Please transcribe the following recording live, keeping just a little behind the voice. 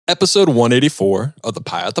Episode 184 of the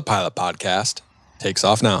Pilot the Pilot podcast takes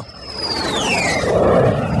off now.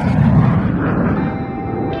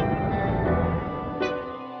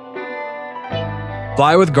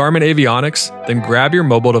 Fly with Garmin Avionics, then grab your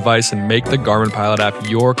mobile device and make the Garmin Pilot app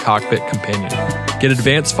your cockpit companion. Get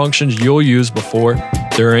advanced functions you'll use before,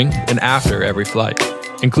 during, and after every flight,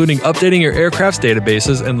 including updating your aircraft's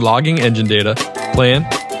databases and logging engine data, plan,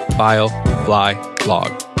 file, fly,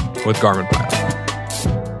 log with Garmin Pilot.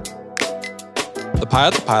 The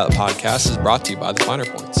Pilot podcast is brought to you by The Finer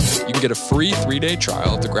Points. You can get a free 3-day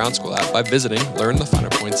trial of the Ground School app by visiting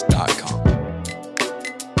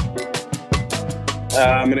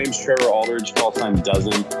learnthefinerpoints.com. My name's Trevor Aldridge, all-time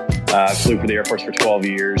dozen. Flew for the Air Force for 12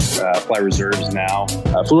 years, fly reserves now.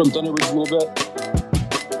 Flew on Thunderbirds a little bit.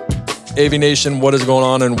 Aviation, what is going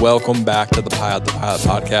on? And welcome back to the Pilot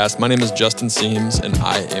podcast. My name is Justin Seams, and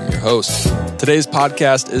I am your host. Today's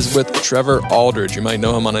podcast is with Trevor Aldridge. You might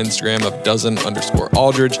know him on Instagram of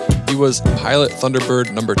dozen_Aldridge. He was Pilot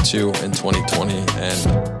Thunderbird number 2 in 2020,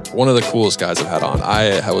 and one of the coolest guys I've had on.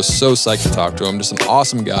 I was so psyched to talk to him. Just an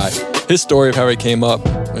awesome guy. His story of how he came up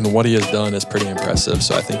and what he has done is pretty impressive.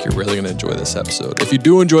 So I think you're really going to enjoy this episode. If you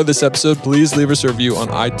do enjoy this episode, please leave us a review on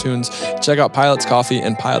iTunes. Check out Pilot's Coffee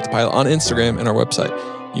and Pilot the Pilot on Instagram and our website.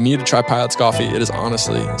 You need to try Pilot's Coffee. It is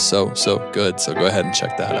honestly so good. So go ahead and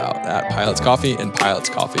check that out at Pilot's Coffee and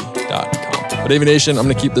pilotscoffee.com. But Aviation, I'm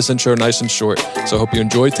going to keep this intro nice and short. So I hope you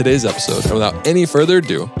enjoyed today's episode. And without any further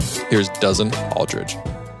ado, here's Dozen Aldridge.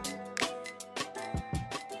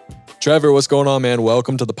 Trevor, what's going on, man?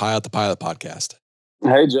 Welcome to the Pilot podcast.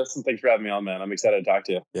 Hey, Justin. Thanks for having me on, man. I'm excited to talk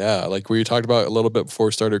to you. Yeah, like we talked about a little bit before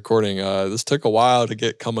we started recording, this took a while to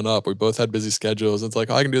get coming up. We both had busy schedules. It's like,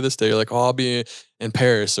 oh, I can do this day. You're like, oh, I'll be in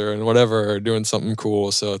Paris or in whatever, or doing something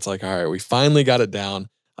cool. So it's like, all right, we finally got it down.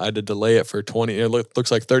 I had to delay it for 20, it looks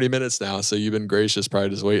like 30 minutes now. So you've been gracious, probably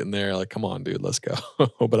just waiting there. Like, come on, dude, let's go.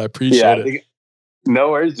 But I appreciate it. No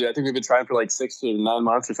worries, dude. I think we've been trying for like 6 to 9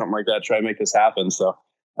 months or something like that, try to make this happen. So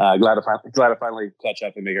glad to finally catch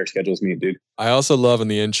up and make our schedules meet, dude. I also love in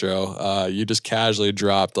the intro, you just casually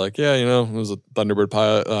dropped like, yeah, you know, it was a Thunderbird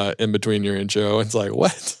pilot in between your intro. It's like,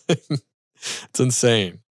 what? It's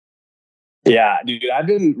insane. Yeah, dude, I've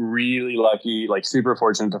been really lucky, like super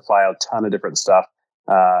fortunate to fly a ton of different stuff.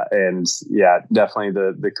 And yeah, definitely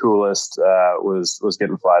the coolest was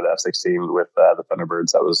getting to fly the F-16 with the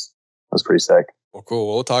Thunderbirds. That was pretty sick. Well,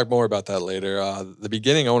 cool. We'll talk more about that later. The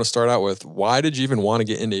beginning, I want to start out with, why did you even want to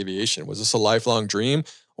get into aviation? Was this a lifelong dream,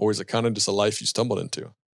 or was it kind of just a life you stumbled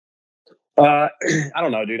into? I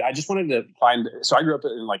don't know, dude. I just wanted to so I grew up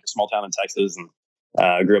in like a small town in Texas and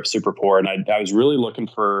grew up super poor. And I was really looking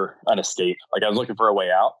for an escape. Like I was looking for a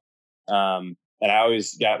way out. And I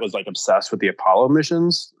always was like obsessed with the Apollo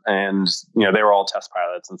missions, and, you know, they were all test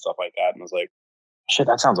pilots and stuff like that. And I was like, shit,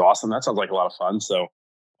 that sounds awesome. That sounds like a lot of fun. So,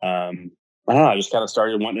 I don't know. I just kind of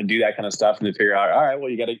started wanting to do that kind of stuff and to figure out, all right, well,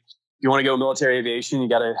 if you want to go military aviation, you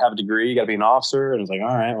got to have a degree, you got to be an officer. And I was like, all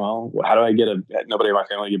right, well, how do I nobody in my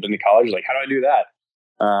family had been to college. Like, how do I do that?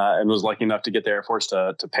 And was lucky enough to get the Air Force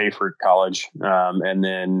to pay for college. And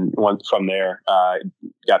then went from there,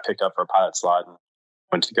 got picked up for a pilot slot and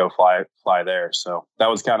went to go fly there. So that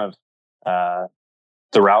was kind of,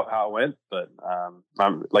 the route how it went. But,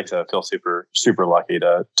 I'm like to feel super, super lucky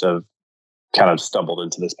to kind of stumbled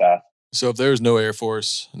into this path. So if there was no Air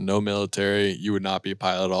Force, no military, you would not be a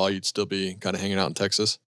pilot at all. You'd still be kind of hanging out in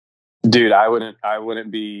Texas. Dude, I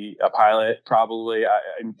wouldn't be a pilot. Probably. I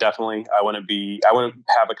wouldn't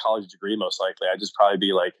have a college degree. Most likely. I'd just probably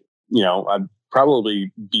be like, you know, I'd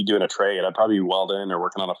probably be doing a trade. I'd probably be welding or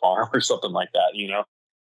working on a farm or something like that, you know?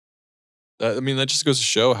 I mean, that just goes to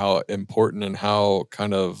show how important and how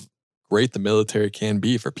kind of great the military can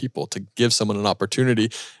be for people, to give someone an opportunity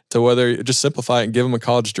to, whether just simplify it and give them a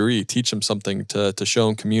college degree, teach them something, to show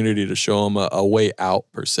them community, to show them a way out,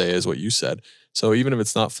 per se, is what you said. So even if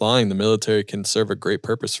it's not flying, the military can serve a great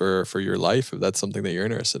purpose for your life if that's something that you're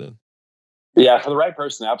interested in. Yeah, for the right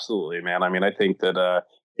person, absolutely, man. I mean, I think that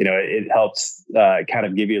you know, it helps kind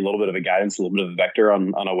of give you a little bit of a guidance, a little bit of a vector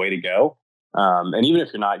on a way to go. And even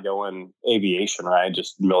if you're not going aviation, right,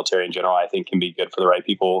 just military in general, I think can be good for the right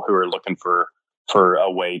people who are looking for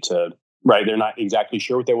a way to, right, they're not exactly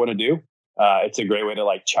sure what they want to do. It's a great way to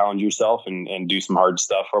like challenge yourself and do some hard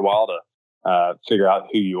stuff for a while to figure out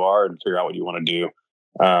who you are and figure out what you want to do.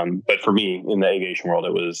 But for me in the aviation world,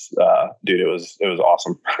 it was, dude, it was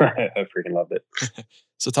awesome. I freaking loved it.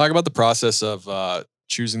 So talk about the process of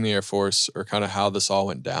choosing the Air Force, or kind of how this all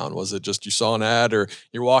went down? Was it just you saw an ad, or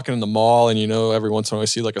you're walking in the mall and every once in a while you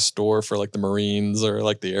see like a store for like the Marines or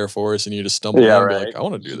like the Air Force, and you just stumble in and be like, I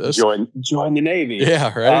want to do this. Join the Navy.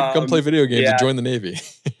 Yeah, right. Come play video games and join the Navy.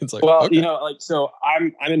 It's like, well, okay. So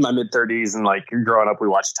I'm in my mid-30s, and like growing up, we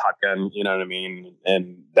watched Top Gun. You know what I mean?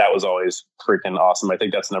 And that was always freaking awesome. I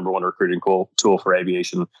think that's the number one recruiting tool for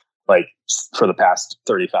aviation, like for the past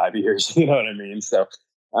 35 years. You know what I mean? So.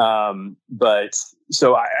 But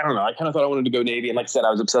I don't know. I kind of thought I wanted to go Navy, and like I said,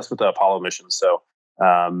 I was obsessed with the Apollo missions. So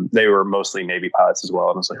they were mostly Navy pilots as well,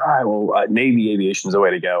 and I was like, all right, well, Navy aviation is the way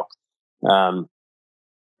to go. And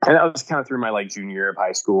that was kind of through my like junior year of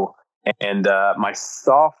high school, and my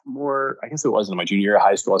sophomore, I guess it wasn't my junior year of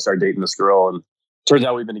high school, I started dating this girl, and turns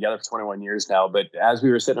out we've been together for 21 years now. But as we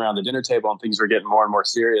were sitting around the dinner table and things were getting more and more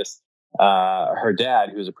serious, her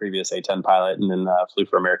dad, who was a previous A-10 pilot and then flew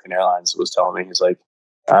for American Airlines, was telling me, he's like,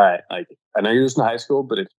 all right, like, I know you're just in high school,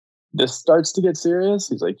 but if this starts to get serious,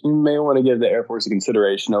 he's like, you may want to give the Air Force a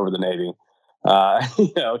consideration over the Navy,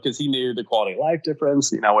 because he knew the quality of life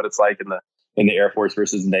difference, what it's like in the Air Force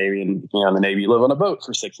versus the Navy. And, in the Navy, you live on a boat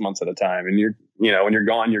for 6 months at a time, and you're, when you're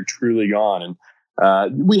gone, you're truly gone. And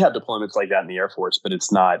we have deployments like that in the Air Force, but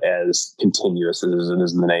it's not as continuous as it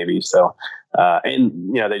is in the Navy. So,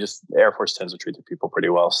 Air Force tends to treat the people pretty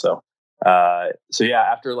well. So yeah,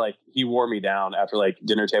 after like he wore me down after like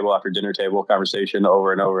dinner table after dinner table conversation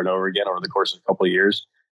over and over and over again over the course of a couple of years,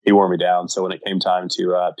 he wore me down. So when it came time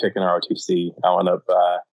to pick an ROTC, I wound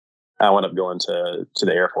up going to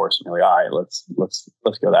the Air Force, and like, all right, let's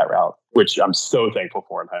go that route, which I'm so thankful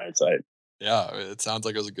for in hindsight. Yeah, it sounds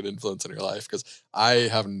like it was a good influence in your life, because I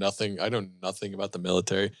know nothing about the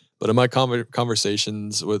military, but in my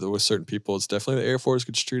conversations with certain people, it's definitely the Air Force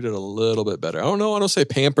gets treated a little bit better. I don't say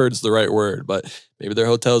pampered's the right word, but maybe their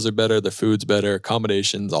hotels are better, their food's better,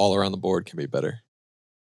 accommodations all around the board can be better.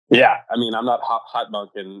 Yeah, I mean, I'm not hot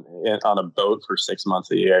bunking on a boat for 6 months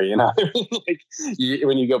a year. Like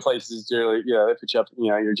when you go places, generally, they put you up,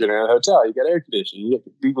 you're generally in a hotel, you get air conditioning, you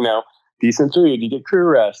get, decent food, you get crew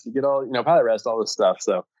rest, you get all, pilot rest, all this stuff.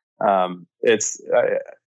 So it's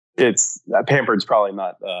pampered's probably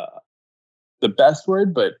not the best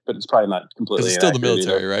word, but it's probably not completely. It's still the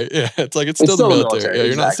military, right? Yeah, it's still the military. Yeah,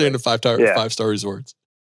 you're not staying in five-star resorts,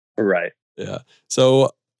 right? Yeah.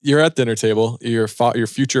 So you're at dinner table. Your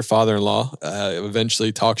future father-in-law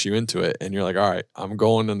eventually talks you into it, and you're like, all right, I'm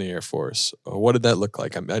going in the Air Force. What did that look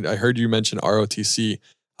like? I heard you mention ROTC.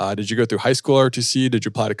 Did you go through high school ROTC? Did you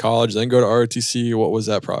apply to college, then go to ROTC? What was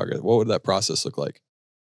that progress? What would that process look like?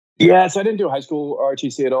 Yeah, so I didn't do high school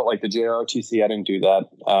ROTC at all. Like the JROTC, I didn't do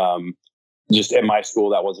that. Just at my school,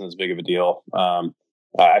 that wasn't as big of a deal.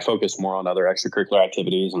 I focused more on other extracurricular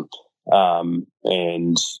activities,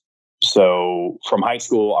 and so from high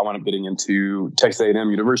school, I wound up getting into Texas A&M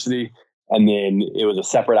University. And then it was a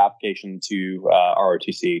separate application to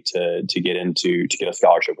ROTC to get a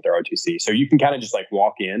scholarship with ROTC. So you can kind of just like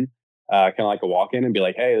walk in, kind of like a walk in and be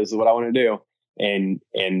like, hey, this is what I want to do, and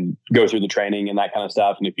go through the training and that kind of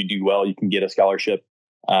stuff. And if you do well, you can get a scholarship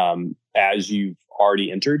as you've already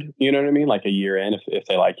entered. You know what I mean? Like a year in, if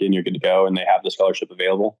they like you and you're good to go, and they have the scholarship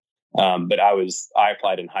available. But I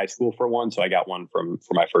applied in high school for one, so I got one for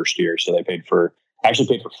my first year. So I actually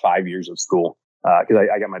paid for 5 years of school. Because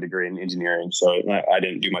I got my degree in engineering, so I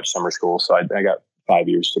didn't do much summer school. So I got 5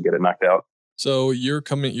 years to get it knocked out. So you're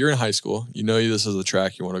in high school. This is the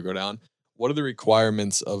track you want to go down. What are the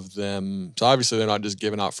requirements of them? So obviously they're not just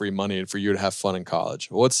giving out free money for you to have fun in college.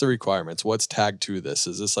 What's the requirements? What's tagged to this?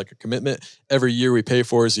 Is this like a commitment? Every year we pay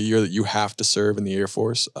for is a year that you have to serve in the Air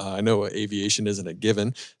Force. I know aviation isn't a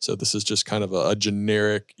given, so this is just kind of a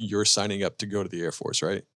generic, you're signing up to go to the Air Force,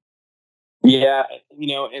 right? Yeah,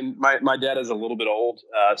 and my dad is a little bit old,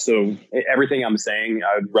 so everything I'm saying,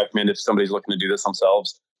 I would recommend if somebody's looking to do this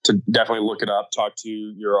themselves to definitely look it up, talk to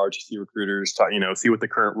your ROTC recruiters, see what the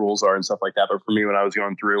current rules are and stuff like that. But for me, when I was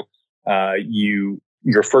going through,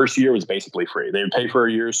 your first year was basically free. They would pay for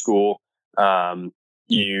a year of school.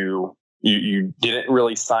 You didn't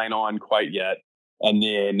really sign on quite yet, and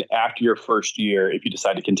then after your first year, if you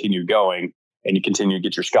decide to continue going and you continue to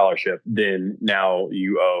get your scholarship, then now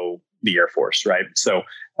you owe the Air Force, right? So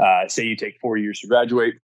say you take 4 years to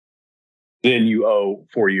graduate, then you owe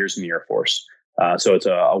 4 years in the Air Force. So it's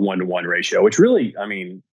a 1-to-1 ratio, which really, I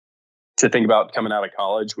mean, to think about coming out of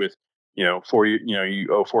college with, you owe 4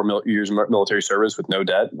 years of military service with no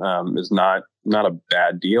debt is not a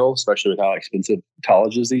bad deal, especially with how expensive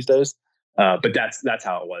college is these days. But that's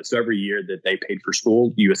how it was. So every year that they paid for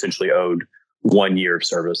school, you essentially owed 1 year of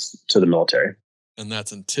service to the military. And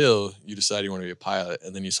that's until you decide you want to be a pilot,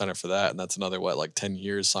 and then you sign up for that, and that's another 10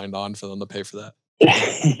 years signed on for them to pay for that?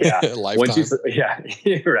 Yeah. Lifetime. Yeah,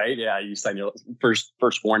 right. Yeah. You sign your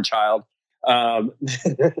firstborn child. Um,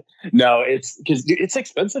 no, it's because it's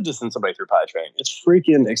expensive to send somebody through pilot training. It's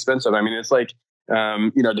freaking expensive. I mean, it's like,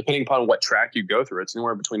 depending upon what track you go through, it's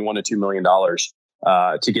anywhere between $1 to $2 million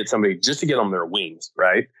to get somebody just to get on their wings.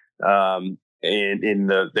 Right. In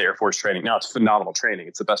the Air Force training. Now it's phenomenal training.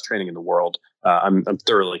 It's the best training in the world. I'm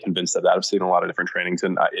thoroughly convinced of that. I've seen a lot of different trainings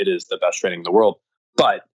and it is the best training in the world,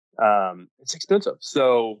 but it's expensive.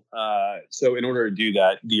 So in order to do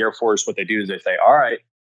that, the Air Force, what they do is they say, all right,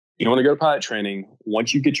 you want to go to pilot training.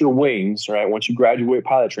 Once you get your wings, right? Once you graduate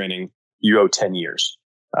pilot training, you owe 10 years.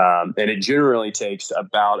 And it generally takes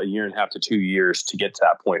about 1.5 to 2 years to get to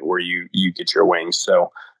that point where you get your wings.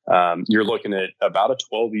 So you're looking at about a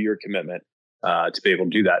 12-year commitment to be able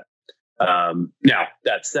to do that. Now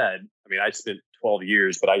that said, I mean, I spent 12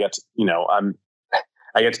 years, but I got to,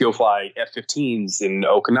 I got to go fly F-15s in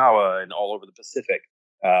Okinawa and all over the Pacific.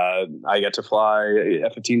 I got to fly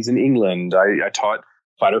F-15s in England. I taught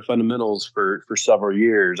fighter fundamentals for several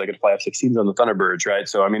years. I got to fly F-16s on the Thunderbirds, right?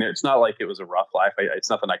 So, I mean, it's not like it was a rough life.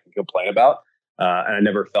 It's nothing I can complain about. And I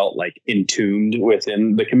never felt like entombed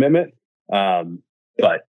within the commitment. But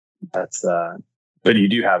you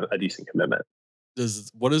do have a decent commitment.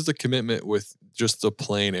 What is the commitment with just the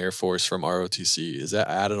plain Air Force from ROTC? Is that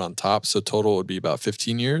added on top? So total would be about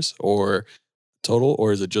 15 years or total,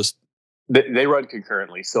 or is it just? They run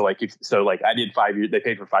concurrently. So I did 5 years. They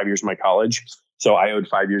paid for 5 years of my college. So I owed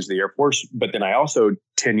 5 years of the Air Force, but then I also owed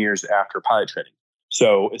 10 years after pilot training.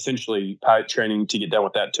 So essentially pilot training to get done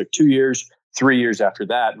with that took 2 years. 3 years after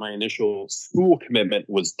that, my initial school commitment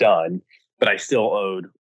was done, but I still owed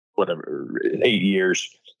 8 years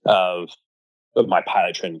of my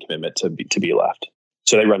pilot training commitment to be left.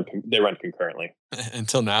 So they run concurrently.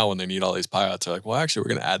 Until now, when they need all these pilots, they're like, well, actually, we're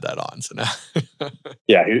going to add that on. So now,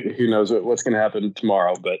 yeah, who knows what's going to happen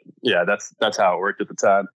tomorrow? But yeah, that's how it worked at the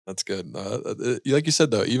time. That's good. Like you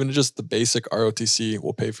said, though, even just the basic ROTC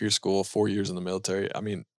will pay for your school, 4 years in the military. I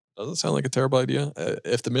mean, doesn't sound like a terrible idea.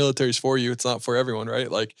 If the military's for you, it's not for everyone,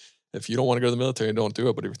 right? Like, if you don't want to go to the military, don't do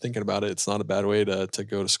it. But if you're thinking about it, it's not a bad way to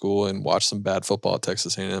go to school and watch some bad football at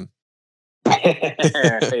Texas A&M.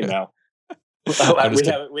 Hey, no. We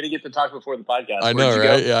didn't get to talk before the podcast. I know,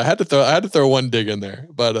 right? Yeah, I had to throw one dig in there,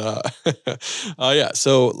 but yeah.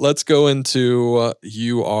 So let's go into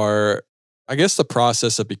you are, I guess, the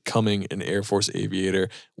process of becoming an Air Force aviator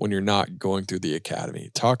when you're not going through the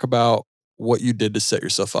academy. Talk about what you did to set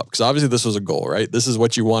yourself up, because obviously this was a goal, right? This is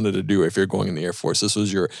what you wanted to do if you're going in the Air Force. This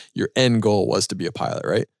was your end goal was to be a pilot,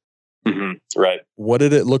 right? Mm-hmm. Right. What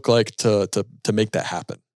did it look like to make that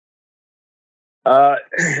happen?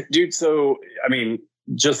 Dude, so I mean,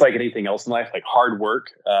 just like anything else in life, like hard work,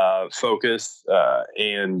 focus,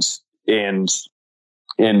 and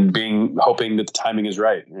hoping that the timing is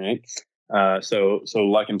right. So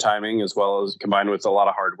luck and timing, as well as combined with a lot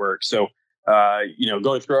of hard work. So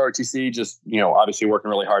going through ROTC, just obviously working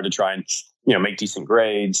really hard to try and make decent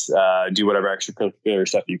grades, do whatever extracurricular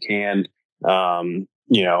stuff you can.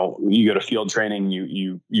 You go to field training,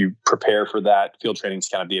 you prepare for that. Field training is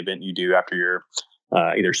kind of the event you do after your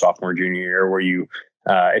either sophomore, junior year, where you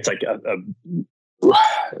it's like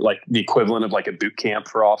like the equivalent of like a boot camp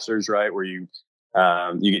for officers, right? Where you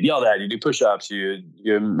get yelled at, you do push-ups, you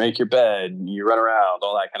make your bed, you run around,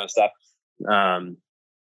 all that kind of stuff,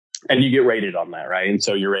 and you get rated on that, right? And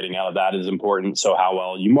so your rating out of that is important. So how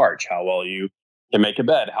well you march, how well you can make a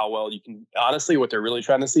bed, how well you can. Honestly, what they're really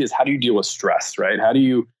trying to see is how do you deal with stress, right? How do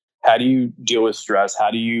you deal with stress?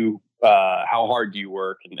 How do you how hard do you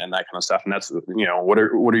work and that kind of stuff? And that's what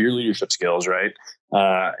are your leadership skills, right?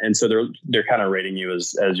 And so they're kind of rating you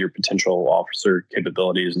as your potential officer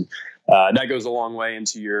capabilities, and that goes a long way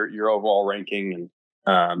into your overall ranking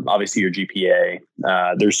and obviously your GPA.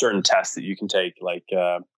 There's certain tests that you can take, like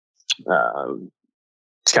it's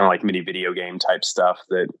kind of like mini video game type stuff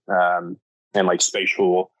that and like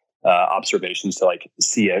spatial observations to like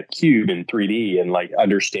see a cube in 3D and like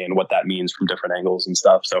understand what that means from different angles and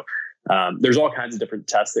stuff. So there's all kinds of different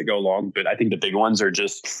tests that go along, but I think the big ones are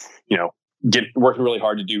just working really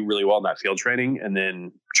hard to do really well in that field training, and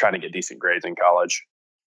then trying to get decent grades in college.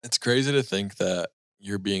 It's crazy to think that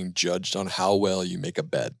you're being judged on how well you make a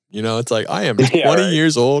bed. It's like, I am 20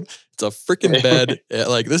 years old. It's a freaking bed.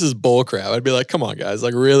 Like, this is bull crap. I'd be like, come on, guys.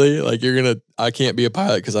 Like, really? Like, I can't be a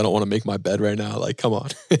pilot because I don't want to make my bed right now. Like, come on.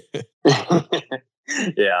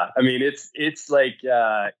 Yeah. I mean, it's like,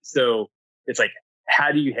 so it's like,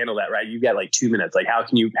 how do you handle that? Right. You've got like 2 minutes. Like, how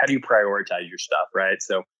do you prioritize your stuff? Right.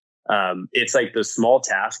 So, it's like the small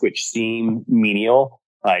tasks which seem menial,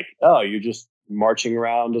 like, oh, you're just marching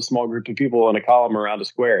around a small group of people in a column around a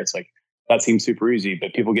square. It's like, that seems super easy,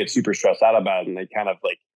 but people get super stressed out about it, and they kind of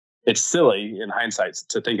like, it's silly in hindsight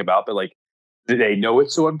to think about, but like, they know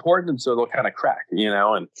it's so important, and so they'll kind of crack,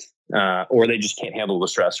 and or they just can't handle the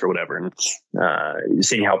stress or whatever. And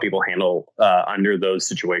seeing how people handle under those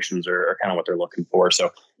situations are kind of what they're looking for.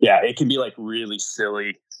 So yeah, it can be like really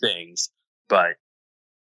silly things, but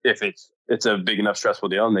if it's a big enough stressful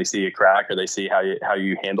deal, and they see a crack or they see how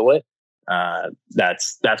you handle it,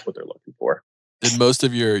 that's what they're looking for. Did most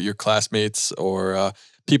of your classmates or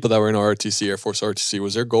people that were in ROTC, Air Force ROTC,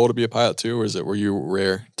 was their goal to be a pilot too, or were you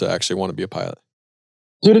rare to actually want to be a pilot?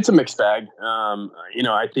 Dude, it's a mixed bag.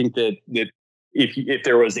 I think that if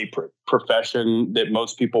there was a profession that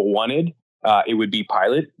most people wanted, it would be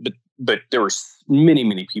pilot. But there were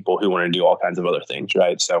many people who want to do all kinds of other things,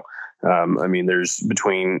 right? So, there's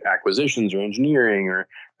between acquisitions or engineering or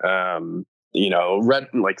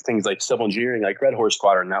like things like civil engineering, like Red Horse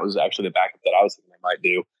Squadron. That was actually the backup that I was thinking I might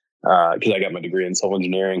do because I got my degree in civil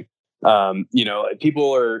engineering.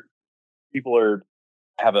 People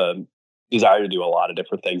have a desire to do a lot of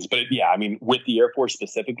different things, but with the Air Force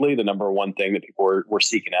specifically, the number one thing that people were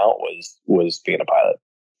seeking out was being a pilot.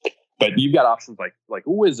 But you've got options like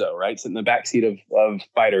Wizzo, right? Sitting in the backseat of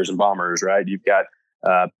fighters and bombers, right? You've got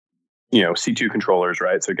C2 controllers,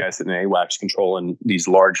 right? So guys sitting in AWACS controlling these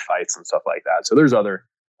large fights and stuff like that. So there's other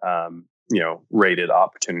rated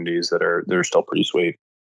opportunities that are still pretty sweet.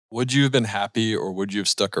 Would you have been happy, or would you have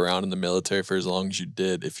stuck around in the military for as long as you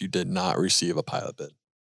did if you did not receive a pilot bid?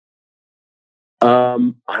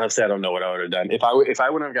 Honestly, I don't know what I would have done. If I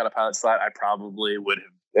wouldn't have got a pilot slot, I probably would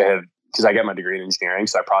have, because I got my degree in engineering.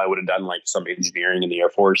 So I probably would have done like some engineering in the Air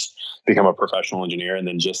Force, become a professional engineer, and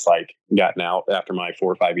then just like gotten out after my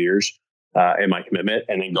 4 or 5 years, in my commitment,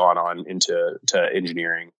 and then gone on into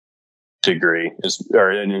engineering degree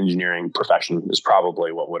or an engineering profession is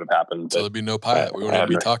probably what would have happened. So there'd be no pilot. We wouldn't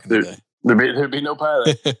be talking today. There'd be no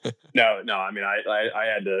pilot. No.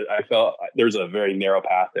 I felt there's a very narrow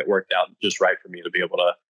path that worked out just right for me to be able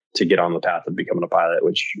to get on the path of becoming a pilot,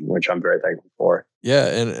 which I'm very thankful for. Yeah,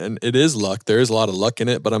 and it is luck. There is a lot of luck in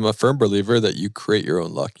it, but I'm a firm believer that you create your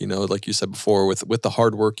own luck. Like you said before, with the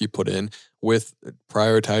hard work you put in, with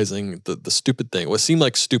prioritizing the stupid thing, what seemed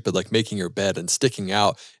like stupid, like making your bed and sticking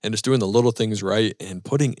out and just doing the little things right and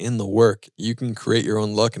putting in the work, you can create your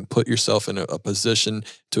own luck and put yourself in a position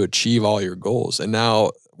to achieve all your goals. And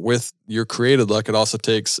now with your created luck, it also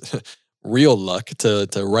takes real luck to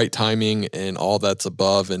right timing and all that's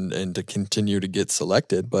above and to continue to get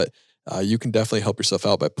selected. But you can definitely help yourself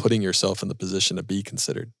out by putting yourself in the position to be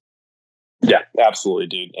considered. Yeah, absolutely,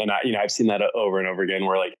 dude. And I've seen that over and over again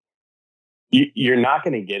where like you're not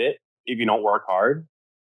going to get it if you don't work hard.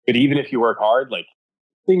 But even if you work hard, like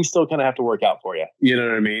things still kind of have to work out for you. You know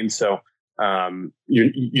what I mean? So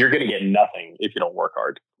you're going to get nothing if you don't work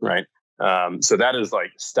hard, right? So that is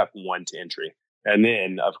like step one to entry. And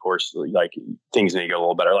then, of course, like things need to get a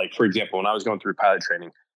little better. Like, for example, when I was going through pilot training,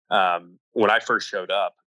 when I first showed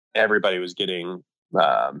up, everybody was getting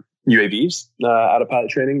UAVs out of pilot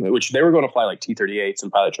training, which they were going to fly like T-38s in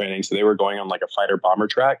pilot training. So they were going on like a fighter bomber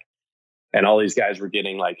track. And all these guys were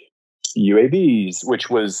getting like UAVs, which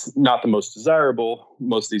was not the most desirable.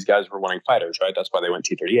 Most of these guys were wanting fighters, right? That's why they went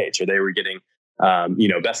T-38s. Or they were getting,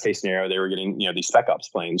 best case scenario, they were getting, these spec ops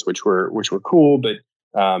planes, which were cool, but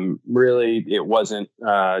really it wasn't,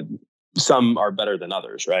 some are better than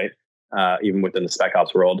others, right? Even within the spec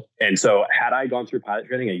ops world. And so had I gone through pilot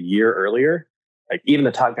training a year earlier, like even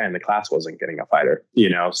the top guy in the class wasn't getting a fighter,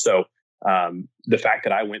 So the fact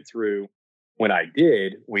that I went through when I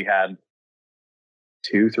did, we had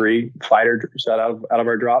 2-3 fighters out of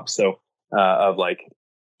our drops. So of like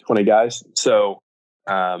 20 guys. So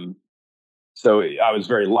I was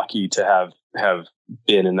very lucky to have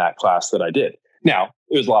been in that class that I did. Now,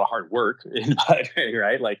 it was a lot of hard work in pilot training,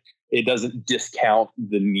 right? Like it doesn't discount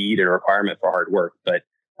the need and requirement for hard work, but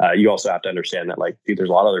you also have to understand that like there's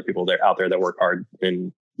a lot of other people out there that work hard,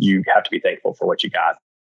 and you have to be thankful for what you got.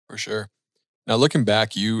 For sure. Now, looking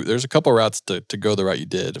back, there's a couple routes to go the route you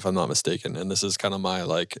did, if I'm not mistaken. And this is kind of my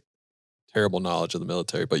like terrible knowledge of the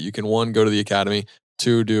military, but you can 1, go to the academy,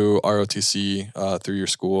 2, do ROTC through your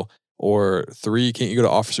school, or 3, can't you go to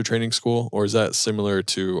officer training school, or is that similar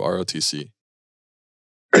to ROTC?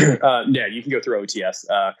 Yeah, you can go through OTS,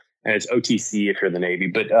 and it's OTC if you're in the Navy.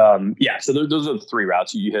 But so those are the 3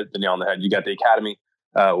 routes. You hit the nail on the head. You got the academy,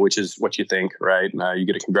 which is what you think, right? You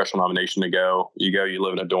get a congressional nomination to go. You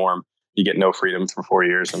live in a dorm. You get no freedoms for 4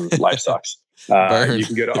 years, and life sucks. You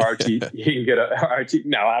can go to RT. You can go to RT.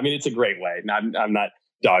 No, I mean it's a great way. I'm not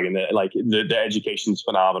dogging it. Like the education's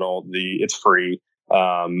phenomenal. It's free,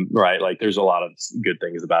 right? Like there's a lot of good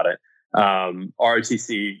things about it.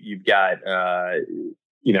 ROTC, you've got,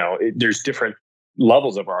 there's different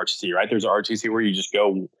levels of ROTC, right? There's ROTC where you just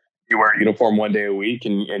go, you wear a uniform one day a week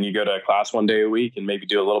and you go to class one day a week and maybe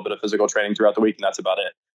do a little bit of physical training throughout the week. And that's about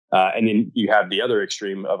it. And then you have the other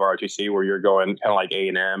extreme of ROTC where you're going kind of like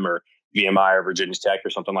A&M or VMI or Virginia Tech or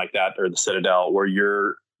something like that, or the Citadel, where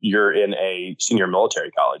you're in a senior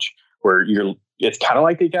military college where it's kind of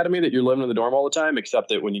like the academy that you're living in the dorm all the time, except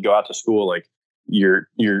that when you go out to school, like you're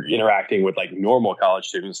interacting with like normal college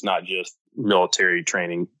students, not just military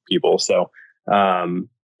training people. So, and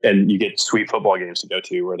you get sweet football games to go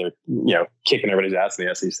to where they're, kicking everybody's ass in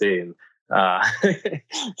the SEC. And,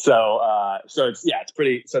 so it's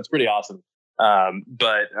pretty awesome.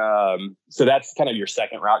 So that's kind of your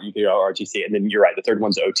second route. You can go ROTC, and then you're right. The third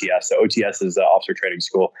one's OTS. So OTS is the officer training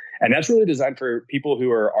school, and that's really designed for people who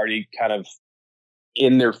are already kind of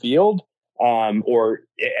in their field, or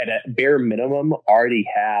at a bare minimum already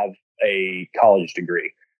have a college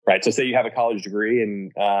degree, right? So say you have a college degree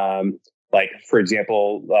and, like, for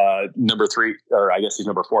example, number 3, or I guess he's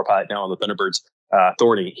number 4 pilot now on the Thunderbirds,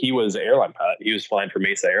 Thorny, he was an airline pilot. He was flying for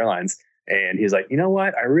Mesa Airlines. And he's like, you know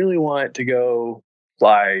what? I really want to go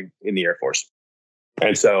fly in the Air Force.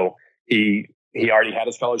 And so he already had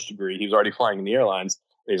his college degree. He was already flying in the airlines.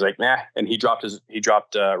 And he's like, nah. And he dropped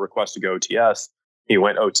a request to go OTS. He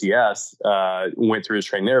went OTS, went through his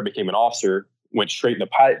training there, became an officer, went straight into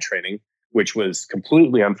pilot training, which was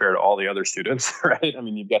completely unfair to all the other students, right? I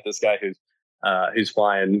mean, you've got this guy who's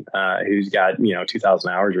flying, who's got,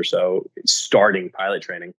 2,000 hours or so starting pilot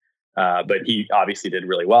training. But he obviously did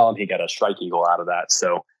really well, and he got a Strike Eagle out of that.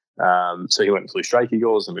 So he went and flew Strike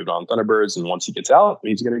Eagles and moved on Thunderbirds. And once he gets out,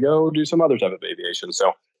 he's going to go do some other type of aviation.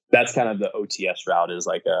 So that's kind of the OTS route, is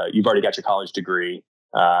like, you've already got your college degree,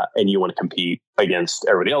 and you want to compete against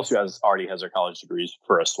everybody else who already has their college degrees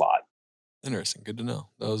for a slot. Interesting. Good to know.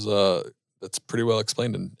 That's pretty well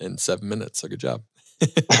explained in 7 minutes. So good job.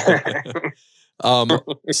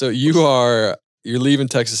 So you're leaving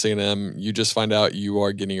Texas A&M. You just find out you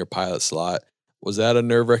are getting your pilot slot. Was that a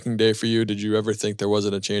nerve-wracking day for you? Did you ever think there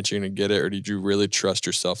wasn't a chance you're going to get it, or did you really trust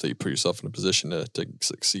yourself that you put yourself in a position to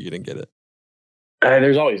succeed and get it?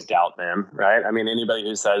 There's always doubt, man, right? I mean, anybody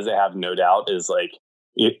who says they have no doubt is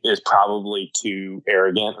probably too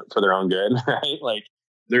arrogant for their own good, right? Like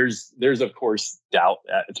there's of course doubt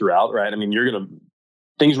throughout, right? I mean,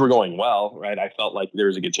 things were going well, right? I felt like there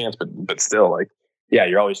was a good chance, but still, like, yeah,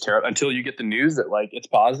 you're always terrified until you get the news that like it's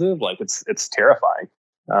positive. Like it's terrifying.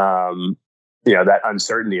 That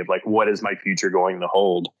uncertainty of like, what is my future going to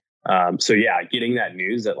hold? So yeah, getting that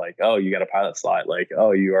news that like, oh, you got a pilot slot, like,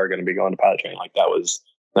 oh, you are going to be going to pilot training, like that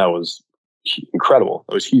was incredible.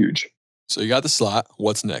 It was huge. So you got the slot.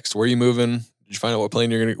 What's next? Where are you moving? Did you find out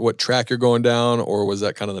what track you're going down, or was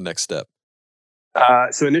that kind of the next step?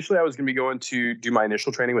 So initially I was going to be going to do my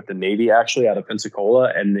initial training with the Navy, actually, out of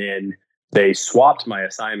Pensacola. And then they swapped my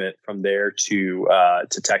assignment from there to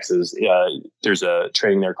Texas. There's a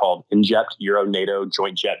training there called INJET, Euro-NATO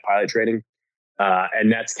Joint Jet Pilot Training. And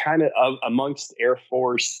that's kind of amongst Air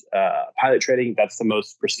Force pilot training, that's the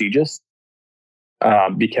most prestigious,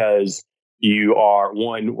 because you are,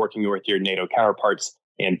 1, working with your NATO counterparts,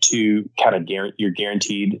 and 2, kind of you're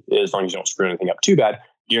guaranteed, as long as you don't screw anything up too bad,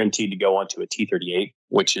 guaranteed to go onto a T-38,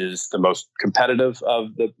 which is the most competitive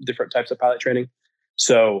of the different types of pilot training.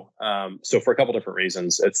 So for a couple different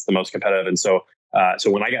reasons, it's the most competitive. And so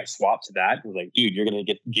when I got swapped to that, I was like, dude, you're going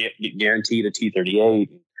to get guaranteed a T-38.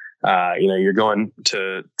 You're going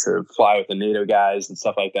to fly with the NATO guys and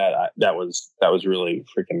stuff like that. That was really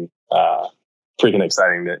freaking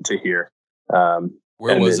exciting to hear.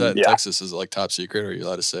 Where was that in Texas? Is it like top secret? Are you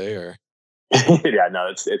allowed to say, or? Yeah, no,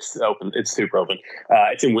 it's open. It's super open.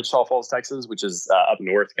 It's in Wichita Falls, Texas, which is up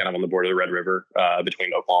north, kind of on the border of the Red River,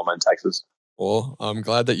 between Oklahoma and Texas. Well, I'm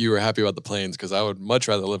glad that you were happy about the planes, because I would much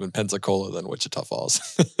rather live in Pensacola than Wichita Falls.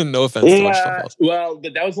 No offense to Wichita Falls. Well,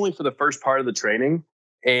 but that was only for the first part of the training.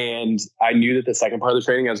 And I knew that the second part of the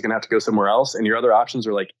training, I was going to have to go somewhere else. And your other options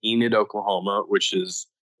are like Enid, Oklahoma, which is,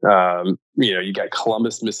 you got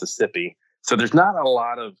Columbus, Mississippi. So there's not a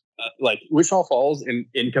lot of like Wichita Falls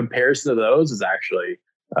in comparison to those is actually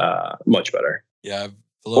much better. Yeah.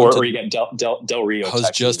 Or you get Del Rio. I was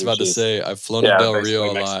Texas, just about to say, I've flown to Del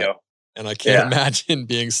Rio a lot, and I can't imagine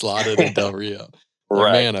being slotted in Del Rio.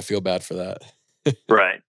 Right. Man, I feel bad for that.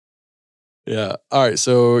 Right. Yeah. All right.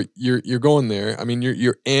 So you're going there. I mean,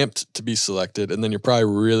 you're amped to be selected, and then you're probably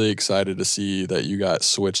really excited to see that you got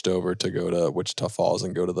switched over to go to Wichita Falls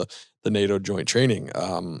and go to the NATO joint training.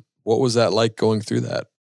 What was that like going through that?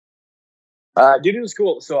 Dude, it was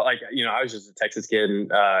cool. So like, I was just a Texas kid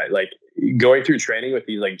and like going through training with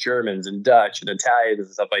these like Germans and Dutch and Italians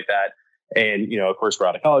and stuff like that. And, of course we're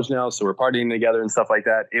out of college now, so we're partying together and stuff like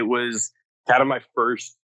that. It was kind of my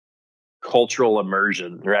first cultural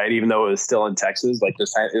immersion, right? Even though it was still in Texas, like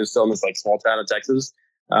it was still in this like small town in Texas.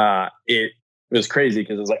 It was crazy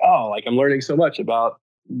because it was like, oh, like I'm learning so much about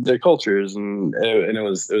their cultures, and it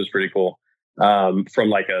was pretty cool. From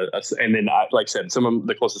like and then like I said, some of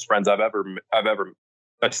the closest friends I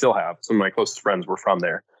still have. Some of my closest friends were from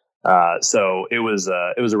there. So it was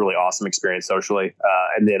a really awesome experience socially.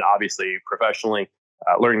 And then obviously professionally,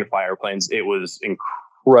 learning to fly airplanes, it was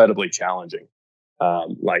incredibly challenging.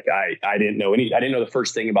 Like I didn't know the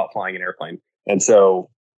first thing about flying an airplane. And so,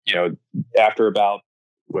 after about,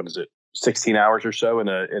 16 hours or so in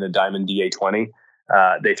a Diamond DA-20,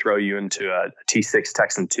 they throw you into a T6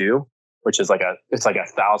 Texan 2, which is like it's like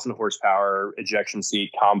 1,000 horsepower ejection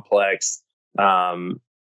seat complex.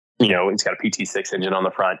 It's got a PT6 engine on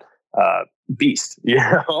the front, beast,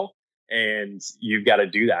 and you've got to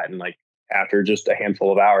do that. And like, after just a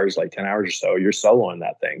handful of hours, like 10 hours or so, you're soloing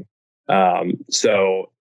that thing.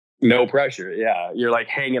 So no pressure. Yeah. You're like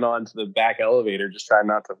hanging on to the back elevator, just trying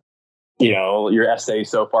not to, your SA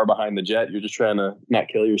so far behind the jet, you're just trying to not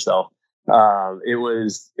kill yourself. It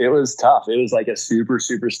was tough. It was like a super,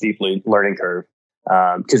 super steep learning curve.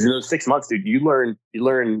 Cause in those 6 months, dude, you learn,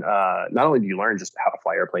 not only do you learn just how to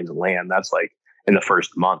fly airplanes and land, that's like in the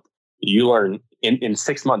first month. You learn in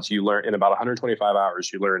 6 months, you learn in about 125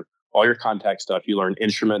 hours, you learn all your contact stuff. You learn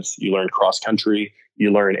instruments, you learn cross country,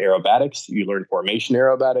 you learn aerobatics, you learn formation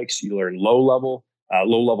aerobatics, you learn low level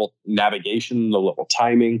navigation, low level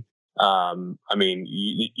timing. I mean,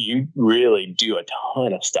 you really do a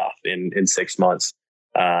ton of stuff in 6 months.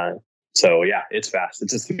 So yeah, it's fast.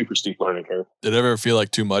 It's a super steep learning curve. Did it ever feel like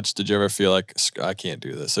too much? Did you ever feel like, I can't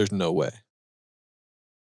do this? There's no way.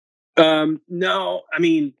 No, I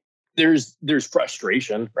mean, there's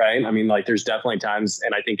frustration, right? I mean, like there's definitely times,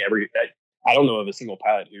 and I think I don't know of a single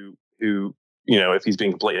pilot who, if he's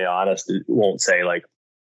being completely honest, won't say like,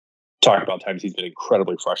 talk about times he's been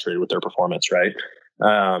incredibly frustrated with their performance. Right.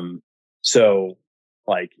 So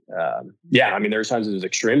like, yeah, I mean, there's times it was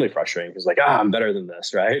extremely frustrating because like, I'm better than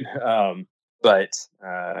this. Right. But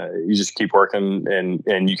you just keep working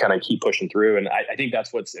and you kind of keep pushing through. And I think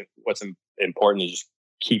that's what's important, is just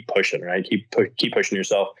keep pushing, right? Keep pushing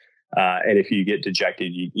yourself. And if you get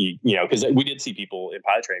dejected, you because we did see people in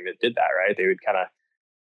pilot training that did that, right? They would kind of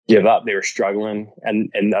give up. They were struggling, and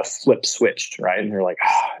the flip switched, right? And they're like,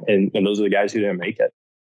 and those are the guys who didn't make it.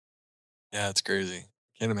 Yeah, it's crazy.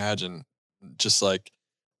 Can't imagine. Just like,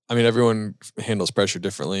 I mean, everyone handles pressure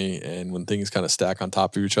differently, and when things kind of stack on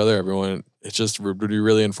top of each other, it's just would be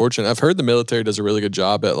really unfortunate. I've heard the military does a really good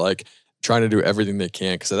job at like trying to do everything they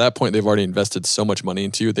can, because at that point they've already invested so much money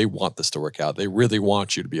into you. They want this to work out. They really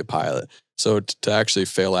want you to be a pilot. So to actually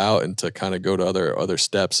fail out and to kind of go to other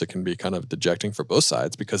steps, it can be kind of dejecting for both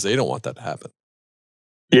sides because they don't want that to happen.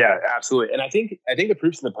 Yeah, absolutely. And I think the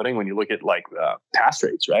proof's in the pudding when you look at like pass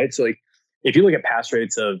rates, right? So like, if you look at pass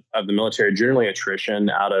rates of the military, generally attrition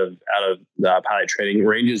out of the pilot training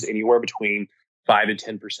ranges anywhere between 5 and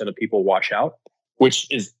 10% of people wash out, which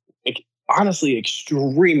is honestly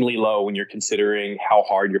extremely low when you're considering how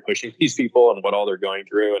hard you're pushing these people and what all they're going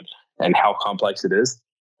through and how complex it is.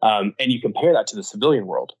 And you compare that to the civilian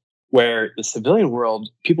world, where the civilian world,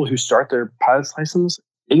 people who start their pilot's license,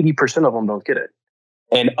 80% of them don't get it.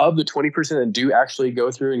 And of the 20% that do actually go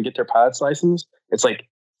through and get their pilot's license, it's like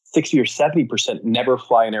 60 or 70% never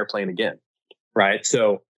fly an airplane again. Right.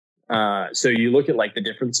 So you look at like the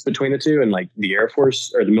difference between the two, and like the Air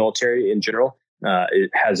Force or the military in general, it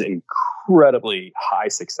has an incredibly high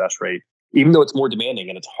success rate, even though it's more demanding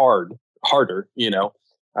and it's harder,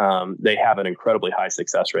 they have an incredibly high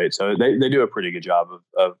success rate. So they do a pretty good job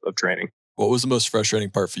of training. What was the most frustrating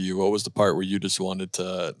part for you? What was the part where you just wanted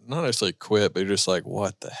to not necessarily quit, but you're just like,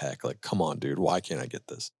 what the heck? Like, come on, dude, why can't I get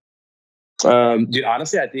this? Dude,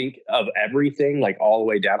 honestly, I think of everything, like all the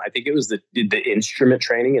way down, I think it was the instrument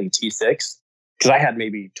training in T6, because I had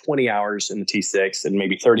maybe 20 hours in the T6 and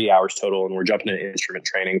maybe 30 hours total, and we're jumping into instrument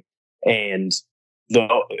training, and the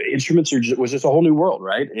instruments was just a whole new world,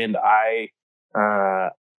 right? And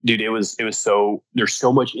dude, it was so, there's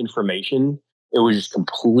so much information. It was just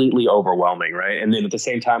completely overwhelming, right? And then at the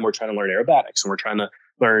same time, we're trying to learn aerobatics, and we're trying to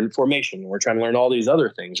learn formation, and we're trying to learn all these other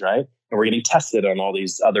things, right? And we're getting tested on all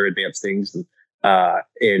these other advanced things.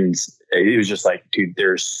 And it was just like, dude,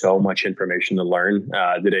 there's so much information to learn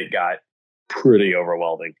that it got pretty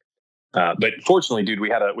overwhelming. But fortunately, dude, we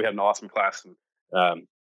had an awesome class, and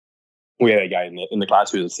we had a guy in the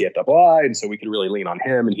class who was a CFII, and so we could really lean on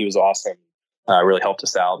him, and he was awesome. really helped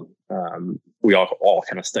us out. We all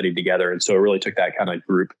kind of studied together. And so it really took that kind of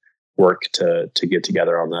group work to get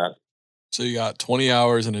together on that. So you got 20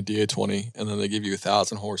 hours in a DA20, and then they give you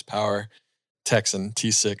 1,000 horsepower Texan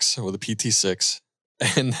T6 with a PT6.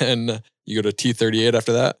 And then you go to T38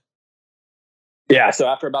 after that? Yeah. So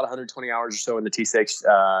after about 120 hours or so in the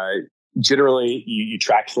T6, generally you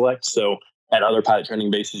track select. So at other pilot training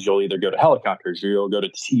bases, you'll either go to helicopters or you'll go to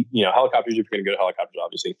helicopters. If you're going to go to helicopters,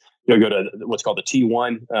 obviously you'll go to what's called the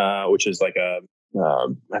T1, which is like I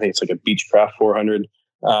think it's like a Beechcraft 400.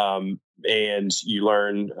 And you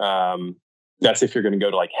learn, that's if you're going to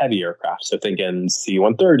go to like heavy aircraft. So thinking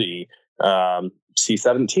C-130,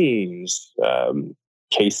 C-17s,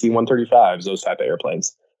 KC-135s, those type of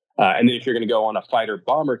airplanes. And then if you're going to go on a fighter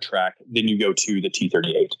bomber track, then you go to the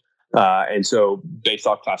T-38. And so based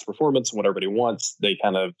off class performance and what everybody wants, they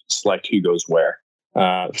kind of select who goes where.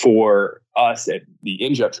 For us at the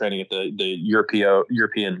in-jet training, at the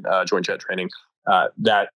European joint jet training,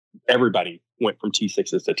 that everybody went from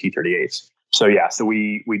T6s to T38s. So yeah, so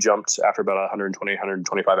we jumped after about 120,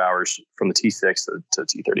 125 hours from the T6 to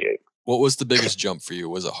T38. What was the biggest jump for you?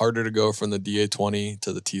 Was it harder to go from the DA20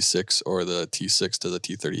 to the T6 or the T6 to the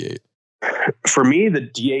T38? For me, the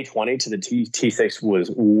DA20 to the T6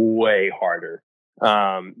 was way harder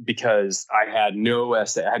because I had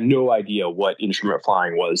no idea what instrument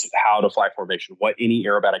flying was, how to fly formation, what any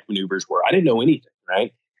aerobatic maneuvers were. I didn't know anything,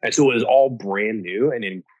 right? And so it was all brand new and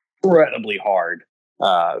incredibly hard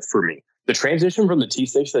for me. The transition from the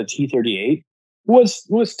T6 to the T38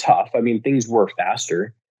 was tough. I mean, things were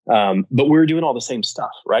faster, but we were doing all the same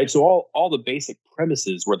stuff, right? So all the basic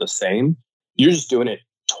premises were the same. You're just doing it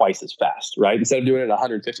twice as fast, right? Instead of doing it at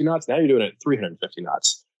 150 knots, now you're doing it at 350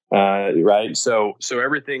 knots, right? So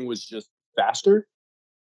everything was just faster,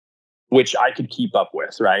 which I could keep up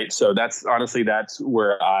with, right? So that's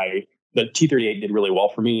where the T-38 did really well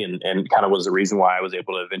for me and kind of was the reason why I was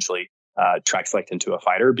able to eventually track select into a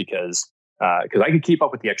fighter because I could keep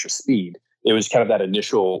up with the extra speed. It was kind of that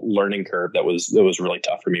initial learning curve that was really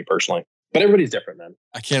tough for me personally. But everybody's different, man.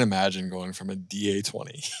 I can't imagine going from a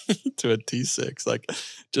DA20 to a T6. Like,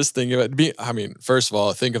 just think of it. I mean, first of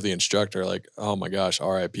all, think of the instructor. Like, oh my gosh,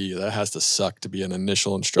 RIP. That has to suck to be an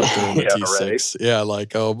initial instructor in the T6. Right? Yeah,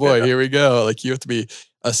 like, oh boy, here we go. Like, you have to be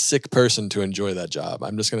a sick person to enjoy that job.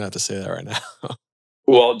 I'm just going to have to say that right now.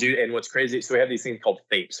 Well, dude, and what's crazy, so we have these things called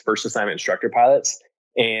FAPEs, first assignment instructor pilots.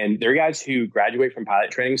 And they're guys who graduate from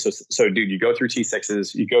pilot training. So dude, you go through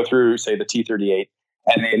T6s, you go through, say, the T-38,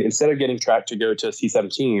 and then instead of getting tracked to go to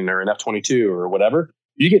C-17 or an F-22 or whatever,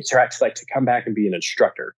 you get tracked to come back and be an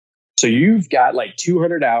instructor. So you've got like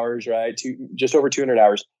 200 hours, right? Just over 200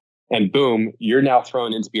 hours. And boom, you're now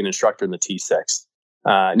thrown into being an instructor in the T6.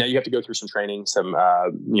 Now you have to go through some training, some,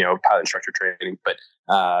 pilot instructor training. But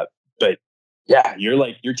yeah,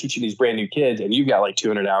 you're teaching these brand new kids and you've got like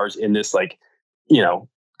 200 hours in this, like,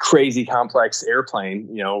 crazy complex airplane,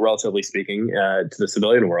 relatively speaking, to the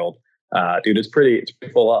civilian world. Dude, it's pretty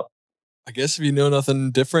full up. I guess if you know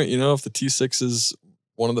nothing different, if the T6 is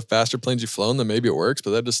one of the faster planes you've flown, then maybe it works.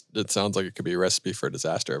 But it sounds like it could be a recipe for a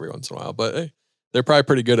disaster every once in a while. But hey, they're probably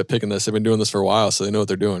pretty good at picking this. They've been doing this for a while, so they know what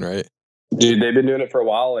they're doing, right? Dude, they've been doing it for a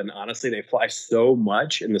while. And honestly, they fly so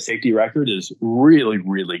much and the safety record is really,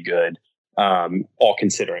 really good, all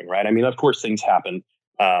considering, right? I mean, of course, things happen.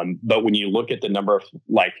 But when you look at the number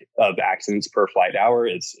of accidents per flight hour,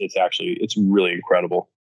 it's really incredible.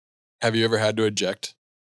 Have you ever had to eject?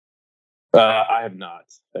 I have not,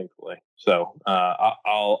 thankfully. So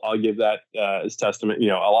I'll give that as testament.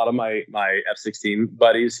 A lot of my F-16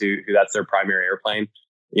 buddies who that's their primary airplane.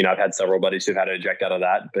 I've had several buddies who've had to eject out of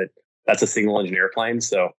that, but that's a single engine airplane.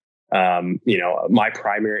 So my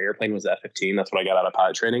primary airplane was the F-15. That's what I got out of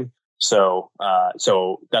pilot training. So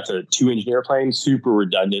that's a 2-engine airplane, super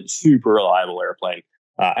redundant, super reliable airplane.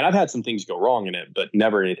 And I've had some things go wrong in it, but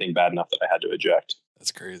never anything bad enough that I had to eject.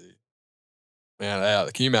 That's crazy. Man,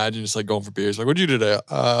 can you imagine just like going for beers? Like, what'd you do today?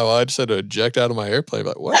 Well, I just had to eject out of my airplane.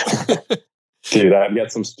 Like, what? Dude, I've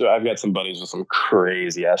got some buddies with some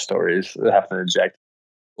crazy ass stories that have to eject.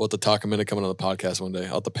 We'll have to talk a minute coming on the podcast one day.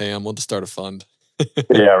 I'll have to pay them. We'll have to start a fund.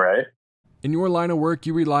 Yeah, right. In your line of work,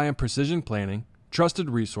 you rely on precision planning, trusted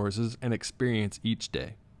resources, and experience each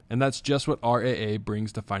day. And that's just what RAA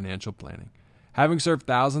brings to financial planning. Having served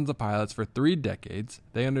thousands of pilots for 3 decades,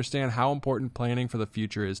 they understand how important planning for the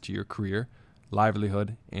future is to your career,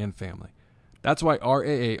 livelihood, and family. That's why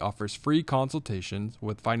RAA offers free consultations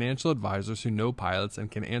with financial advisors who know pilots and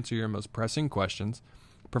can answer your most pressing questions,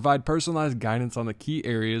 provide personalized guidance on the key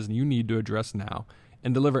areas you need to address now,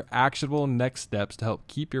 and deliver actionable next steps to help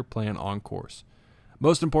keep your plan on course.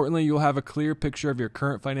 Most importantly, you'll have a clear picture of your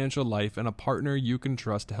current financial life and a partner you can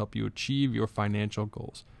trust to help you achieve your financial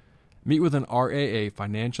goals. Meet with an RAA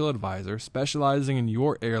financial advisor specializing in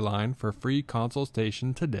your airline for a free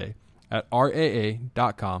consultation today at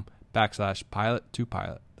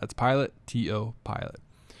raa.com/pilot-to-pilot. That's pilot, T-O, pilot.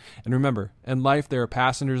 And remember, in life, there are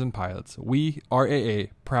passengers and pilots. We, RAA,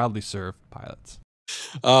 proudly serve pilots.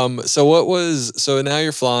 So now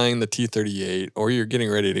you're flying the T-38 or you're getting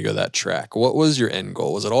ready to go that track. What was your end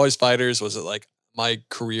goal? Was it always fighters? Was it like, my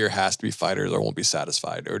career has to be fighters or I won't be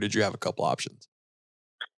satisfied? Or did you have a couple options?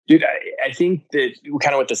 Dude, I think that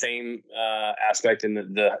kind of with the same aspect and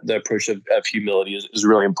the approach of humility is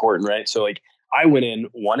really important, right? So like I went in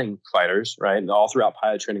wanting fighters, right? And all throughout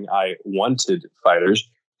pilot training, I wanted fighters,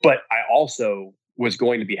 but I also was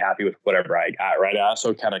going to be happy with whatever I got, right? I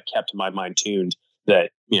also kind of kept my mind tuned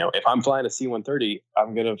that, if I'm flying a C-130,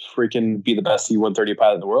 I'm going to freaking be the best C-130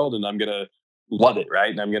 pilot in the world and I'm going to love it,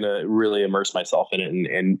 right? And I'm going to really immerse myself in it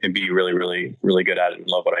and be really, really, really good at it and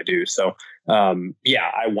love what I do. So,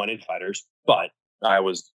 I wanted fighters, but I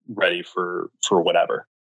was ready for whatever.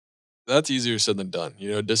 That's easier said than done.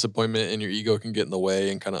 Disappointment and your ego can get in the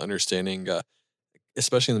way, and kind of understanding,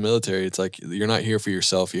 especially in the military, it's like you're not here for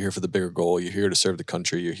yourself. You're here for the bigger goal. You're here to serve the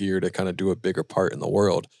country. You're here to kind of do a bigger part in the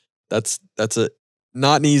world. That's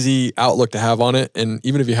not an easy outlook to have on it. And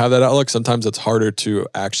even if you have that outlook, sometimes it's harder to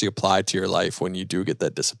actually apply to your life when you do get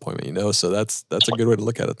that disappointment, So that's a good way to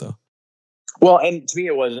look at it though. Well, and to me,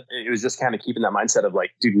 it was just kind of keeping that mindset of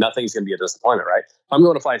like, dude, nothing's going to be a disappointment, right? If I'm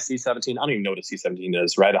going to fly a C-17, I don't even know what a C-17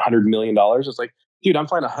 is, right? $100 million. It's like, dude, I'm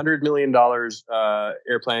flying $100 million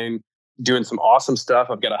airplane, doing some awesome stuff.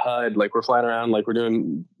 I've got a HUD, like we're flying around, like we're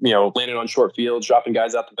doing, landing on short fields, dropping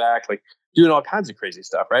guys out the back, like doing all kinds of crazy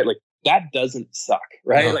stuff, right? Like that doesn't suck,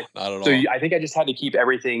 right? No, like, not at so all. I think I just had to keep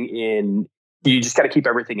everything you just got to keep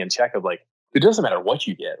everything in check of like, it doesn't matter what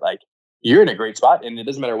you get, like you're in a great spot and it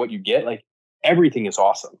doesn't matter what you get, like everything is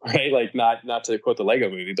awesome, right? Like not to quote the Lego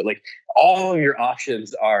movie, but like all your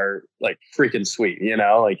options are like freaking sweet,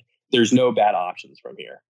 like there's no bad options from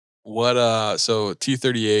here. So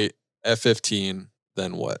T-38, F-15,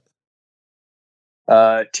 then what?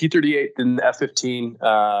 T-38, then the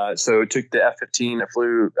F-15. So took the F-15, I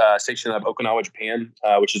flew stationed out of Okinawa, Japan,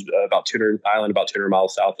 which is about 200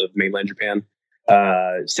 miles south of mainland Japan.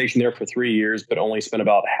 Stationed there for 3 years, but only spent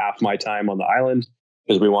about half my time on the island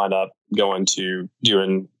because we wound up going to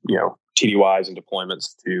doing, TDYs and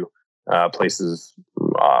deployments to places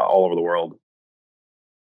all over the world.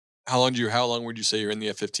 How long would you say you're in the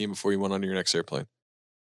F-15 before you went on to your next airplane?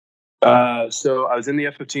 So I was in the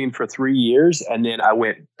F-15 for 3 years, and then I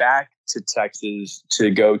went back to Texas to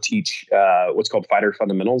go teach what's called fighter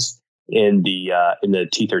fundamentals in the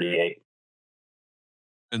T-38.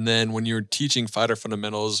 And then when you were teaching fighter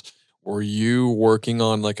fundamentals, were you working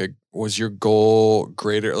on was your goal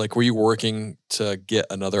greater? Like, were you working to get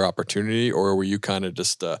another opportunity, or were you kind of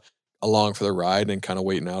just along for the ride and kind of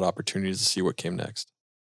waiting out opportunities to see what came next?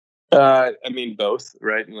 Both,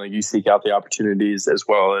 right? And like you seek out the opportunities as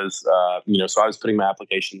well as, so I was putting my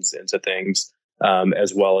applications into things,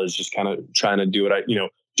 as well as just kind of trying to do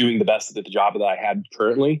doing the best at the job that I had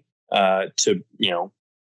currently, to,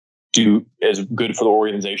 do as good for the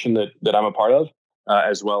organization that I'm a part of,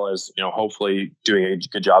 as well as, hopefully doing a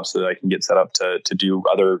good job so that I can get set up to do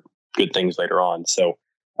other good things later on. So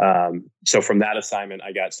from that assignment,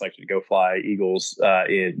 I got selected to go fly Eagles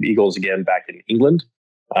again back in England.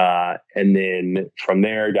 And then from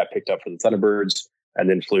there, got picked up for the Thunderbirds, and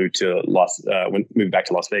then flew to moved back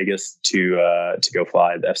to Las Vegas to go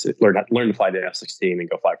fly learn to fly the F-16 and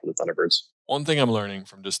go fly for the Thunderbirds. One thing I'm learning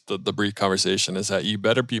from just the brief conversation is that you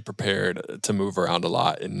better be prepared to move around a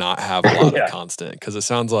lot and not have a lot of constant. Because it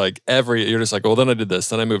sounds like you're just like, well, then I did this,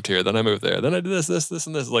 then I moved here, then I moved there, then I did this,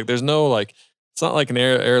 and this. Like, there's no it's not like an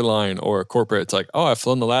airline or a corporate. It's like, oh, I've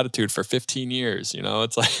flown the Latitude for 15 years.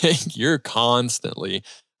 It's like you're constantly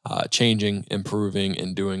changing, improving,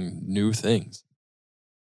 and doing new things.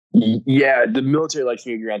 Yeah, the military likes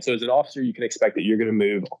moving around. So as an officer, you can expect that you're going to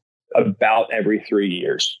move about every 3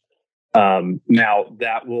 years. Now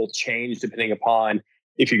that will change depending upon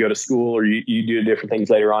if you go to school or you do different things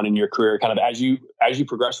later on in your career. Kind of as you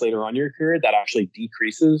progress later on in your career, that actually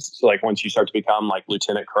decreases. So like once you start to become like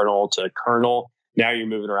lieutenant colonel to colonel, now you're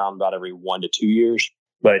moving around about every 1 to 2 years.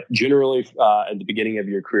 But generally, at the beginning of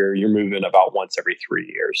your career, you're moving about once every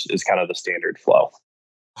 3 years is kind of the standard flow.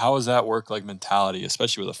 How does that work, like mentality,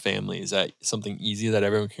 especially with a family? Is that something easy that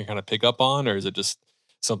everyone can kind of pick up on, or is it just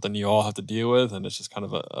something you all have to deal with, and it's just kind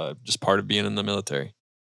of just part of being in the military?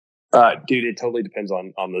 Dude, it totally depends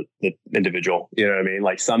on the individual. You know what I mean?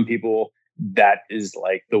 Like some people that is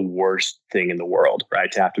like the worst thing in the world,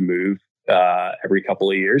 right? To have to move every couple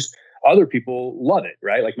of years. Other people love it,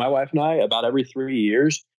 right? Like my wife and I, about every 3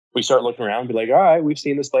 years, we start looking around and be like, all right, we've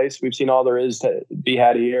seen this place. We've seen all there is to be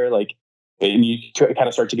had here. Like, and you kind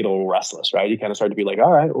of start to get a little restless, right? You kind of start to be like,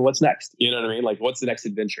 all right, well, what's next? You know what I mean? Like, what's the next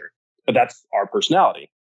adventure? But that's our personality.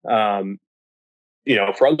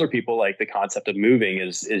 For other people, like the concept of moving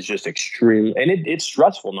is just extreme, and it's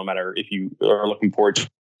stressful no matter if you are looking forward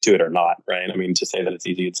to it or not, right? I mean, to say that it's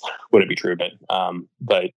easy, wouldn't be true,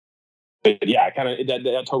 but yeah,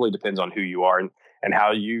 that totally depends on who you are and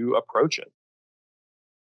how you approach it.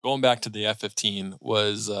 Going back to the F-15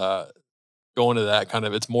 was going to that kind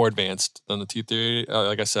of, it's more advanced than the T-38.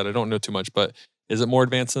 Like I said, I don't know too much, but is it more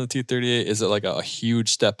advanced than the T-38? Is it like a huge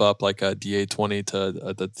step up, like a DA-20 to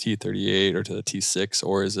the T-38 or to the T-6,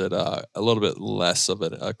 or is it a little bit less of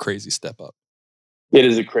a crazy step up? It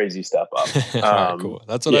is a crazy step up. Right, cool.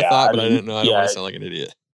 That's what I thought, but I didn't know. I don't want to sound like an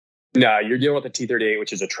idiot. No, you're dealing with the T-38,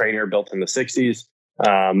 which is a trainer built in the 60s.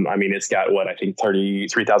 It's got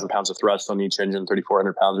 33,000 pounds of thrust on each engine,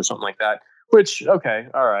 3,400 pounds or something like that, which, okay,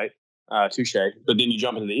 all right. Touche. But then you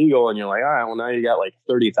jump into the Eagle and you're like, all right, well, now you got like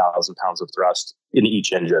 30,000 pounds of thrust in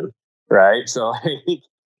each engine, right? So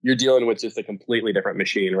you're dealing with just a completely different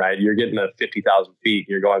machine, right? You're getting to 50,000 feet,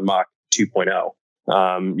 you're going Mach 2.0.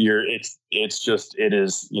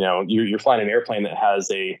 You're flying an airplane that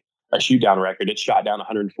has a shoot down record. It's shot down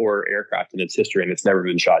 104 aircraft in its history, and it's never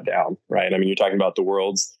been shot down, right? I mean, you're talking about the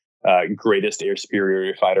world's greatest air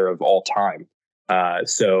superiority fighter of all time.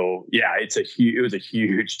 So yeah, it was a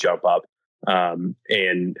huge jump up.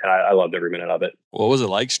 And I loved every minute of it. What was it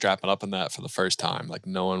like strapping up in that for the first time? Like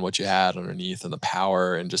knowing what you had underneath and the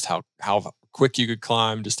power and just how quick you could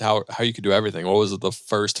climb, just how you could do everything. What was the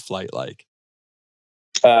first flight like?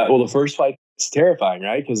 The first flight is terrifying,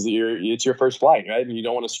 right? Because it's your first flight, right? And you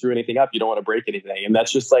don't want to screw anything up. You don't want to break anything. And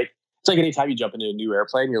that's just like, it's like anytime you jump into a new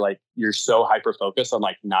airplane, you're so hyper focused on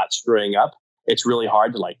like not screwing up. It's really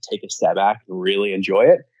hard to like take a step back and really enjoy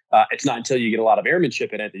it. It's not until you get a lot of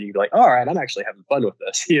airmanship in it that you can be like, all right, I'm actually having fun with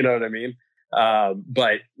this. You know what I mean?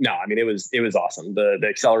 But no, I mean, it was awesome. The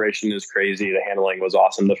acceleration is crazy. The handling was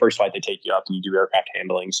awesome. The first flight they take you up and you do aircraft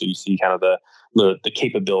handling. So you see kind of the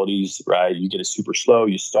capabilities, right? You get it super slow,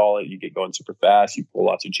 you stall it, you get going super fast, you pull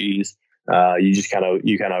lots of G's. You just kind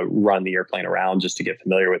of run the airplane around just to get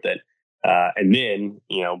familiar with it. And then,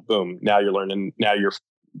 boom, now you're learning, now you're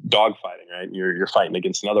dogfighting, right? You're fighting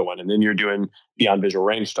against another one. And then you're doing beyond visual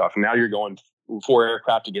range stuff. And now you're going 4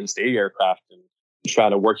 aircraft against 8 aircraft and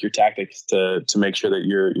trying to work your tactics to make sure that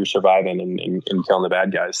you're surviving and killing the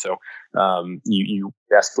bad guys. So you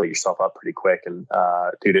escalate yourself up pretty quick. And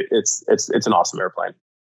dude, it's an awesome airplane.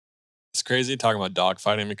 It's crazy talking about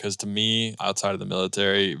dogfighting because to me, outside of the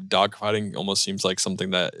military, dogfighting almost seems like something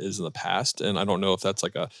that is in the past. And I don't know if that's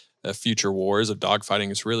like a future wars of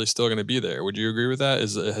dogfighting is really still going to be there. Would you agree with that?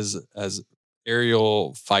 Has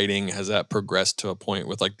aerial fighting, has that progressed to a point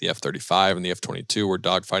with like the F-35 and the F-22 where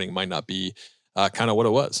dogfighting might not be kind of what it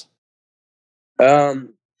was?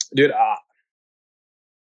 Dude,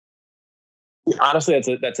 honestly,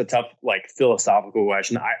 that's a tough, like, philosophical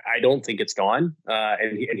question. I don't think it's gone.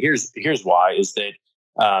 And here's why is that,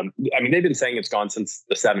 they've been saying it's gone since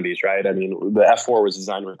the 70s, right? I mean, the F-4 was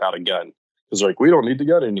designed without a gun. Because like, we don't need the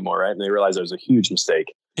gun anymore, right? And they realized it was a huge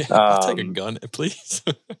mistake. Yeah, I'll take a gun, please.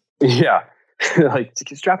 Yeah. Like,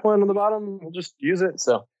 strap one on the bottom, we'll just use it.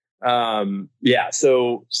 So,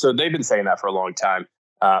 so they've been saying that for a long time.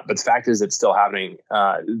 But the fact is, it's still happening.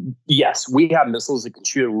 Yes, we have missiles that can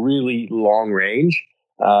shoot a really long range,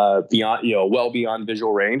 beyond, well beyond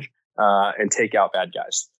visual range, and take out bad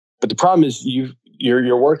guys. But the problem is,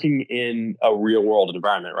 you're working in a real world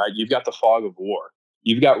environment, right? You've got the fog of war.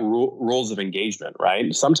 You've got rules of engagement,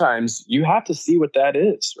 right? Sometimes you have to see what that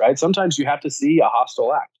is, right? Sometimes you have to see a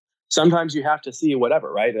hostile act. Sometimes you have to see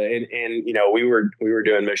whatever, right? And we were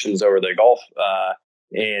doing missions over the Gulf,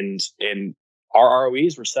 and our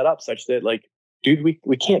ROEs were set up such that, like, dude,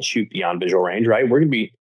 we can't shoot beyond visual range, right? We're going to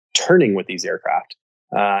be turning with these aircraft,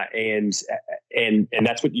 and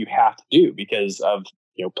that's what you have to do because of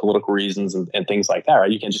political reasons and things like that, right?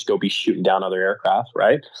 You can't just go be shooting down other aircraft,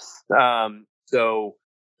 right? So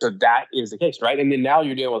that is the case, right? And then now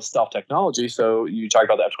you're dealing with stealth technology. So you talk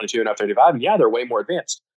about the F-22 and F-35, and yeah, they're way more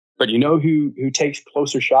advanced. But you know who takes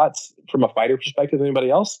closer shots from a fighter perspective than anybody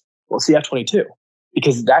else? Well, it's the F-22.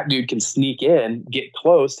 Because that dude can sneak in, get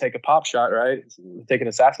close, take a pop shot, right? Take an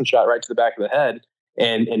assassin shot right to the back of the head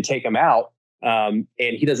and take him out. And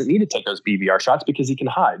he doesn't need to take those BVR shots because he can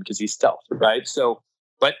hide because he's stealth, right? So,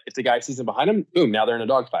 but if the guy sees him behind him, boom, now they're in a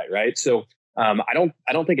dogfight, right? So I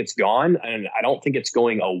don't think it's gone, and I don't think it's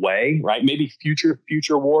going away. Right? Maybe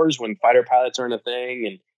future wars when fighter pilots aren't a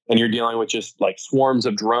thing, and you're dealing with just like swarms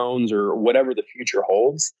of drones or whatever the future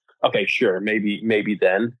holds. Okay, sure, maybe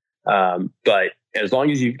then. But as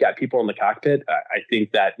long as you've got people in the cockpit, I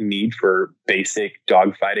think that need for basic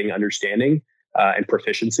dogfighting understanding and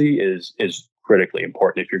proficiency is critically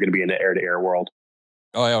important if you're going to be in the air-to-air world.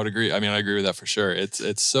 Oh, I would agree. I mean, I agree with that for sure.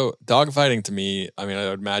 It's so dogfighting to me. I mean, I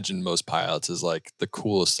would imagine most pilots is like the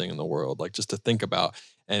coolest thing in the world. Like just to think about,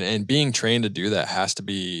 and being trained to do that has to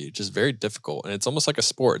be just very difficult. And it's almost like a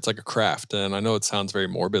sport. It's like a craft. And I know it sounds very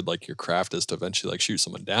morbid, like your craft is to eventually like shoot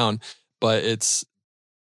someone down, but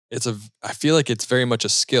I feel like it's very much a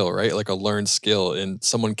skill, right? Like a learned skill, and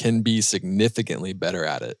someone can be significantly better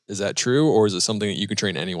at it. Is that true, or is it something that you can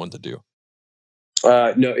train anyone to do?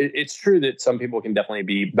 No, it's true that some people can definitely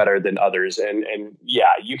be better than others, and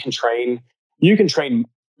yeah, you can train. You can train.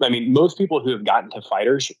 I mean, most people who have gotten to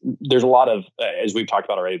fighters, there's a lot of, as we've talked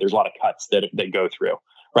about already, there's a lot of cuts that go through,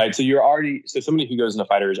 right? So somebody who goes into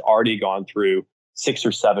fighter has already gone through 6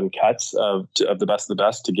 or 7 cuts of the best of the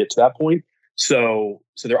best to get to that point. So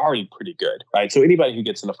they're already pretty good, right? So anybody who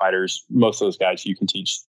gets into fighters, most of those guys, you can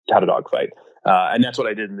teach how to dogfight. And that's what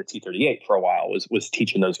I did in the T-38 for a while, was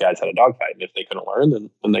teaching those guys how to dogfight. And if they couldn't learn, then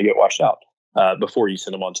they get washed out before you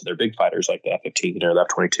send them on to their big fighters like the F-15 or the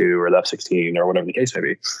F-22 or the F-16 or whatever the case may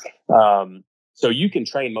be. So you can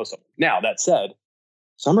train most of them. Now, that said,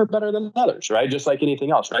 some are better than others, right? Just like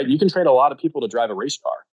anything else, right? You can train a lot of people to drive a race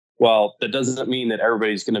car. Well, that doesn't mean that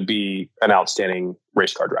everybody's going to be an outstanding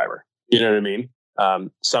race car driver. You know what I mean?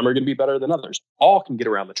 Some are going to be better than others. All can get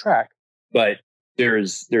around the track, but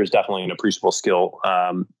there's definitely an appreciable skill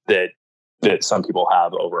that some people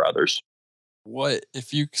have over others. What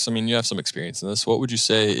if you? I mean, you have some experience in this. What would you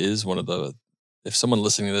say is one of the? If someone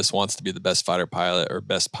listening to this wants to be the best fighter pilot or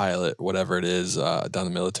best pilot, whatever it is, down in the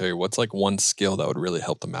military, what's like one skill that would really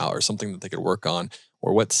help them out, or something that they could work on,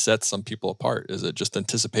 or what sets some people apart? Is it just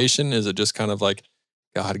anticipation? Is it just kind of like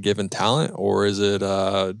God-given talent, or is it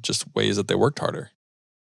just ways that they worked harder?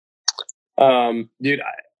 Dude,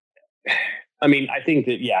 I mean, I think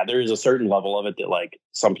that, yeah, there is a certain level of it that like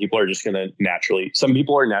some people are just going to some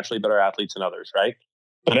people are naturally better athletes than others, right?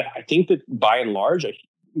 But I think that by and large,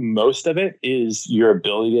 most of it is your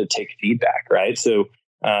ability to take feedback, right? So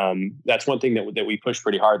that's one thing that we push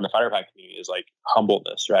pretty hard in the fighter pilot community is like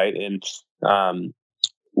humbleness, right? And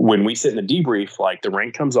when we sit in a debrief, like the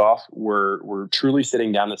rank comes off, we're truly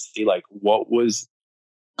sitting down to see like what was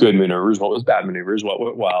good maneuvers, what was bad maneuvers, what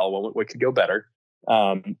went well, what could go better.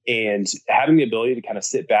 And having the ability to kind of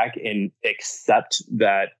sit back and accept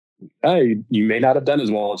that you may not have done as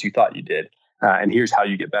well as you thought you did. And here's how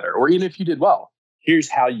you get better. Or even if you did well, here's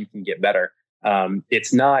how you can get better.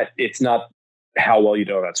 It's not how well you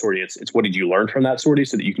do on that sortie. It's what did you learn from that sortie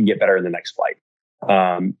so that you can get better in the next flight.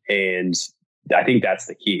 And I think that's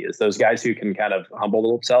the key, is those guys who can kind of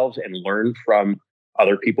humble themselves and learn from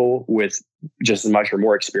other people with just as much or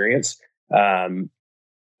more experience.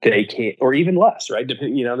 They can't, or even less, right?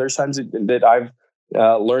 Depending, there's times that I've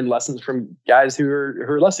learned lessons from guys who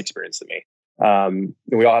are less experienced than me.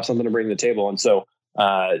 We all have something to bring to the table, and so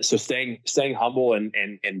staying humble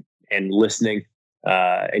and listening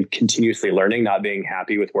and continuously learning, not being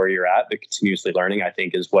happy with where you're at, but continuously learning, I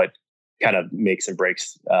think, is what kind of makes and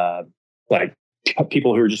breaks like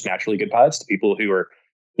people who are just naturally good pilots to people who are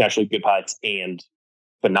naturally good pilots and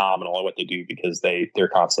phenomenal at what they do because they're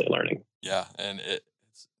constantly learning. Yeah, and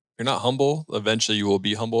you're not humble, eventually you will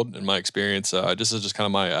be humbled. In my experience, this is just kind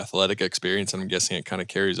of my athletic experience, and I'm guessing it kind of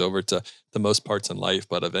carries over to the most parts in life.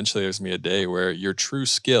 But eventually, there's gonna be a day where your true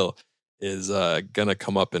skill is gonna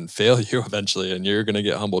come up and fail you eventually, and you're gonna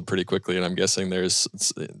get humbled pretty quickly. And I'm guessing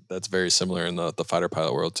that's very similar in the fighter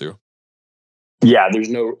pilot world too. Yeah, there's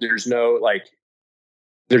no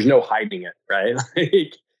hiding it, right?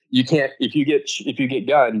 Like you can't if you get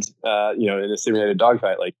gunned, in a simulated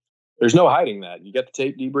dogfight, like. There's no hiding that. You get the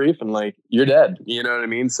tape debrief and like you're dead. You know what I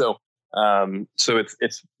mean? So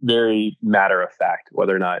it's very matter of fact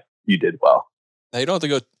whether or not you did well. Now, you don't have to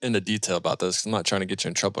go into detail about this. I'm not trying to get you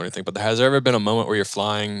in trouble or anything, but has there ever been a moment where you're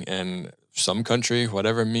flying in some country,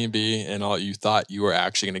 whatever it may be, and you thought you were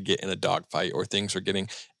actually going to get in a dogfight, or things were getting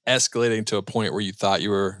escalating to a point where you thought you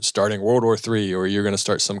were starting World War III, or you're going to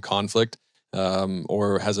start some conflict?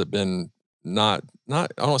 Or has it been not I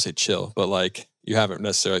don't want to say chill, but like you haven't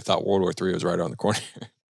necessarily thought World War III was right around the corner?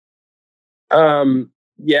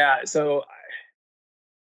 Yeah. So,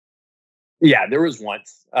 yeah, there was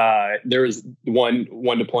once. There was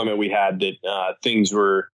one deployment we had that things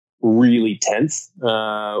were really tense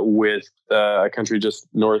with a country just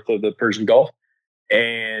north of the Persian Gulf,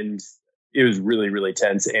 and really, really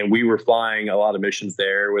tense. And we were flying a lot of missions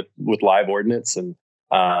there with live ordnance, and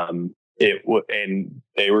and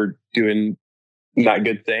they were doing not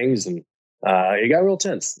good things, and it got real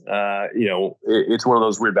tense. It's one of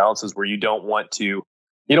those weird balances where you don't want to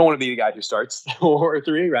be the guy who starts World War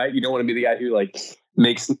III, right? You don't want to be the guy who like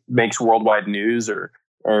makes worldwide news or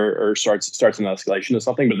starts an escalation of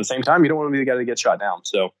something, but at the same time, you don't want to be the guy that gets shot down.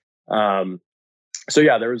 So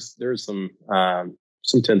yeah, there was some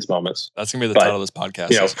tense moments. That's gonna be the title of this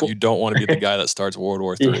podcast. You don't want to be the guy that starts World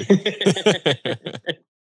War III.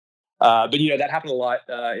 But that happened a lot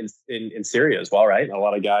in Syria as well, right? A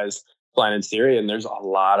lot of guys flying in Syria, and there's a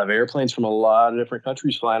lot of airplanes from a lot of different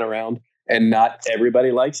countries flying around, and not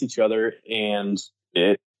everybody likes each other, and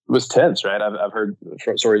it was tense, right? I've heard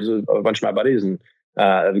stories of a bunch of my buddies and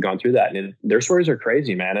have gone through that, and their stories are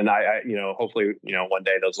crazy, man. And I hopefully one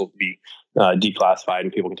day those will be declassified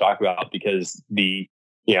and people can talk about, because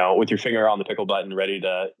with your finger on the pickle button, ready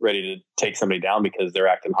to take somebody down because they're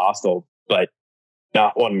acting hostile, but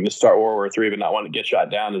not wanting to start World War III, but not wanting to get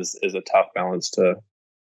shot down is a tough balance to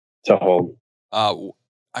hold.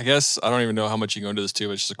 I guess I don't even know how much you go into this too,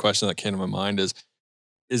 but it's just a question that came to my mind is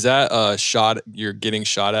that a shot you're getting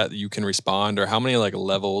shot at that you can respond, or how many like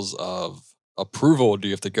levels of approval do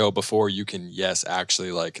you have to go before you can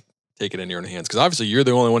actually like take it in your own hands? Because obviously you're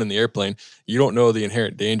the only one in the airplane. You don't know the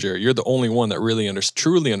inherent danger. You're the only one that really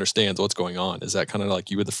truly understands what's going on. Is that kind of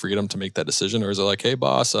like you with the freedom to make that decision, or is it like, hey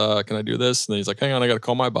boss, can I do this? And then he's like, hang on, I got to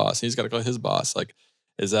call my boss. He's got to call his boss. Like,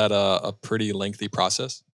 is that a pretty lengthy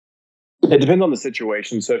process? It depends on the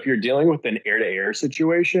situation. So if you're dealing with an air-to-air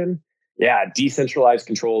situation, yeah, decentralized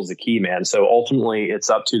control is the key, man. So ultimately, it's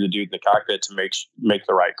up to the dude in the cockpit to make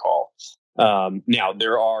the right call. Now,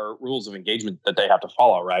 there are rules of engagement that they have to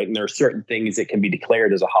follow, right? And there are certain things that can be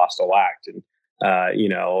declared as a hostile act, and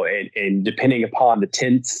and depending upon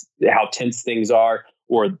how tense things are,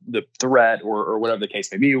 or the threat, or whatever the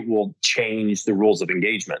case may be, will change the rules of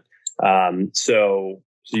engagement. So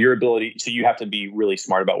you have to be really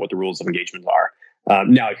smart about what the rules of engagement are.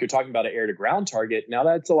 Now, if you're talking about an air-to-ground target, now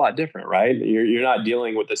that's a lot different, right? You're not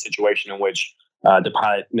dealing with a situation in which the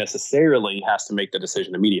pilot necessarily has to make the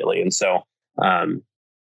decision immediately. And so,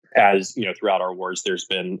 as throughout our wars, there's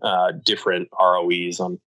been different ROEs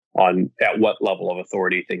on at what level of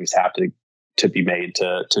authority things have to be made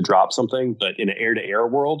to drop something. But in an air-to-air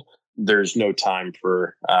world, there's no time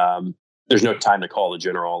to call the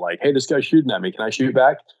general like, hey, this guy's shooting at me. Can I shoot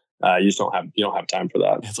back? You don't have time for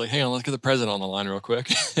that. It's like, hang on, let's get the president on the line real quick.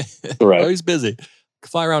 Right. Oh, he's busy.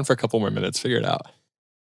 Fly around for a couple more minutes. Figure it out.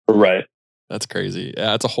 Right. That's crazy.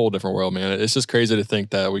 Yeah, it's a whole different world, man. It's just crazy to think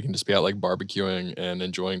that we can just be out like barbecuing and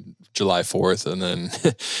enjoying July 4th. And then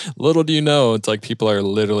little do you know, it's like people are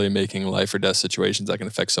literally making life or death situations that can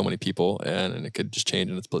affect so many people. And it could just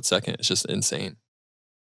change in a split second. It's just insane.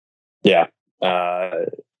 Yeah.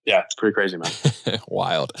 Yeah, it's pretty crazy, man.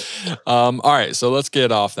 Wild. All right, so let's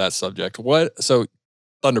get off that subject. So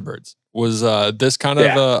Thunderbirds, was this kind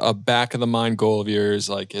of a back of the mind goal of yours?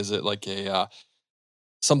 Like, is it like a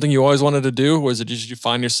something you always wanted to do? Was it just you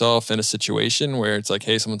find yourself in a situation where it's like,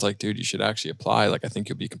 hey, someone's like, dude, you should actually apply. Like, I think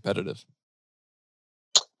you'll be competitive.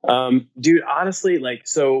 Dude, honestly, like,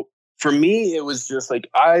 so for me, it was just like,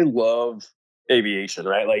 I love aviation,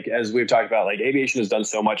 right? Like, as we've talked about, like, aviation has done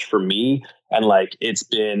so much for me, and like, it's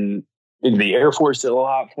been the Air Force did a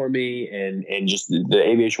lot for me, and just the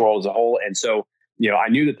aviation world as a whole. And so, I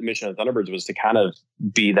knew that the mission of Thunderbirds was to kind of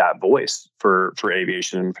be that voice for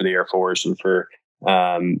aviation, for the Air Force, and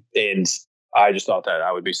and I just thought that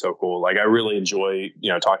I would be so cool. Like, I really enjoy,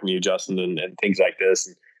 talking to you, Justin, and things like this,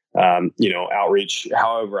 and outreach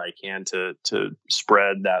however I can to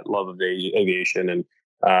spread that love of aviation and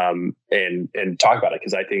talk about it,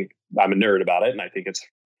 because I think I'm a nerd about it, and I think it's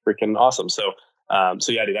freaking awesome. So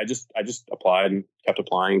yeah, dude, I just applied and kept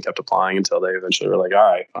applying until they eventually were like,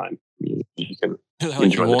 all right, fine, you can.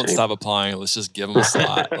 You won't stop applying. Let's just give them a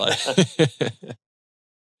slot. Like,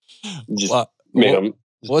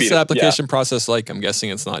 what's the application process like? I'm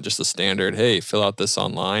guessing it's not just a standard, hey, fill out this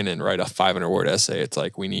online and write a 500-word essay. It's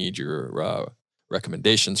like, we need your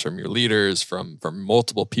recommendations from your leaders, from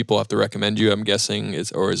multiple people have to recommend you, I'm guessing.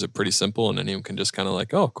 Is it pretty simple and anyone can just kind of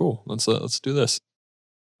like, oh, cool, let's do this?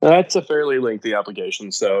 That's a fairly lengthy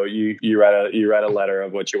application. So you write a letter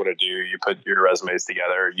of what you want to do. You put your resumes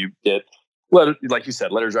together. You get, like you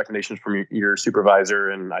said, letters of recommendations from your supervisor,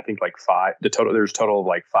 and I think like there's a total of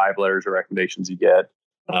like 5 letters of recommendations you get.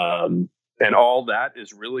 And all that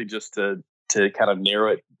is really just to kind of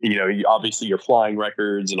narrow it. Obviously your flying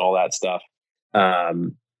records and all that stuff.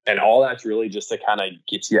 And all that's really just to kind of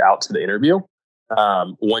get you out to the interview.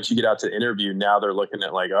 Once you get out to the interview, now they're looking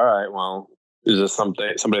at like, all right, well, is this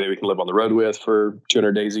somebody that we can live on the road with for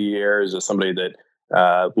 200 days a year? Is this somebody that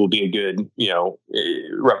will be a good,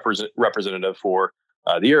 representative for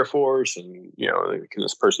the Air Force? And, can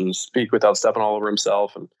this person speak without stepping all over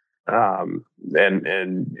himself? And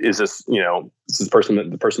is this, is this person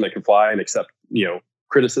that can fly and accept,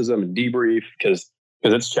 criticism and debrief? Because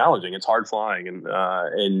it's challenging. It's hard flying,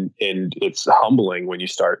 and it's humbling when you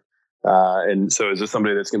start. And so is this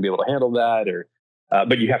somebody that's going to be able to handle that? Or,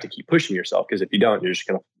 but you have to keep pushing yourself, because if you don't, you're just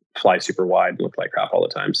going to fly super wide and look like crap all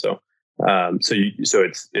the time. So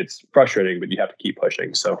it's frustrating, but you have to keep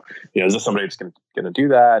pushing. So, is this somebody that's going to do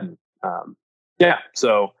that? And,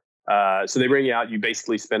 So they bring you out, you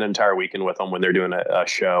basically spend an entire weekend with them when they're doing a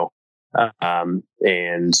show. And,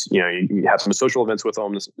 you have some social events with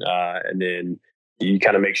them, and then you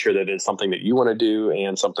kind of make sure that it's something that you want to do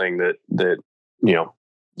and something that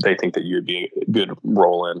they think that you would be a good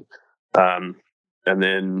role in. And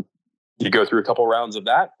then you go through a couple rounds of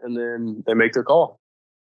that, and then they make their call.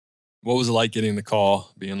 What was it like getting the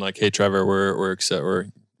call, being like, "Hey, Trevor, we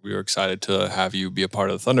were excited to have you be a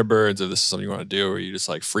part of the Thunderbirds. If this is something you want to do," or you just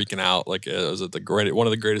like freaking out? Like, was it one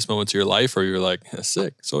of the greatest moments of your life, or you were like,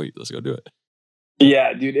 sick, sweet, let's go do it?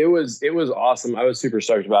 Yeah, dude, it was awesome. I was super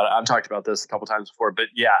stoked about it. I've talked about this a couple times before, but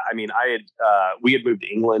yeah, I mean, we had moved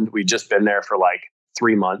to England. We'd just been there for like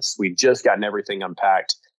 3 months. We'd just gotten everything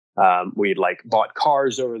unpacked. We had like bought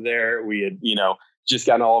cars over there. We had, just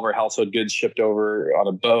gotten all of our household goods shipped over on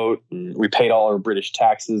a boat. And we paid all our British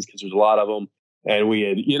taxes, because there's a lot of them. And we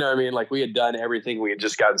had, we had done everything. We had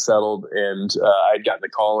just gotten settled, and I'd gotten the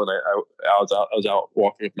call, and I was out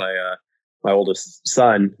walking with my oldest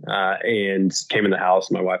son, and came in the house.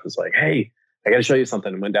 And my wife was like, "Hey, I got to show you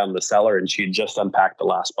something." And went down to the cellar, and she had just unpacked the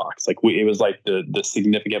last box. Like it was like the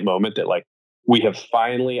significant moment that like we have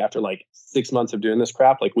finally, after like 6 months of doing this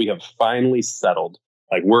crap, like we have finally settled.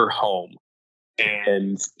 Like we're home.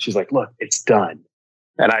 And she's like, "Look, it's done."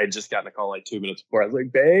 And I had just gotten a call like 2 minutes before. I was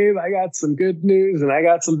like, "Babe, I got some good news and I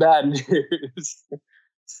got some bad news."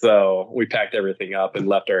 So we packed everything up and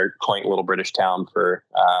left our quaint little British town for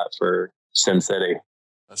Sin City.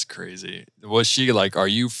 That's crazy. Was she like, "Are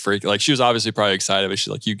you freaking?" Like, she was obviously probably excited, but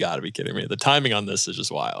she's like, "You got to be kidding me." The timing on this is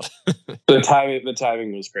just wild. The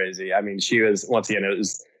timing was crazy. I mean, she was, once again, it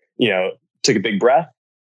was, took a big breath.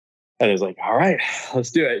 And it was like, "All right, let's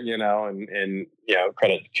do it," and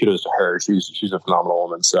kudos to her. She's a phenomenal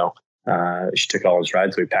woman. So she took all his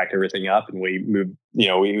rides. So we packed everything up, and we moved.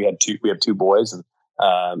 We have two boys,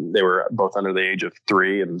 and they were both under the age of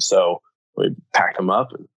 3, and so we packed them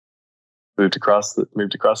up and moved across the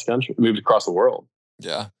country, moved across the world.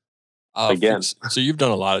 Yeah. Again, so you've done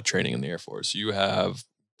a lot of training in the Air Force. You have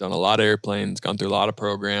done a lot of airplanes, gone through a lot of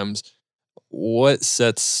programs. What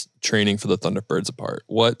sets training for the Thunderbirds apart?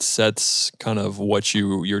 What sets kind of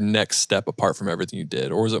your next step apart from everything you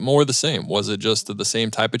did? Or was it more the same? Was it just the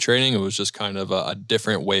same type of training? It was just kind of a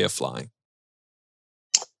different way of flying?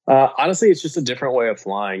 Honestly, it's just a different way of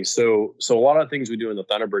flying. So a lot of things we do in the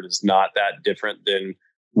Thunderbird is not that different than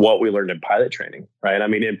what we learned in pilot training, right? I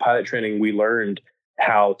mean, in pilot training, we learned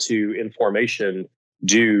how to, in formation,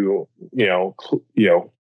 do,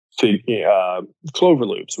 clover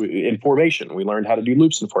loops. In formation, we learned how to do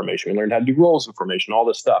loops in formation. We learned how to do rolls in formation, all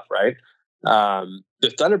this stuff, right? The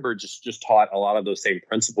Thunderbird just taught a lot of those same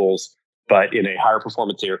principles, but in a higher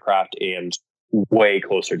performance aircraft and way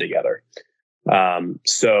closer together.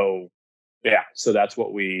 So that's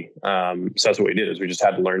what we did, is we just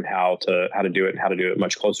had to learn how to do it and how to do it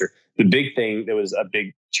much closer. The big thing that was a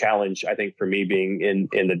big challenge, I think, for me being in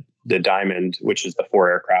the Diamond, which is the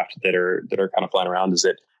 4 aircraft that are kind of flying around, is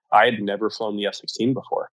that I had never flown the F-16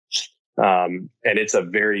 before. And it's a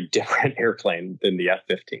very different airplane than the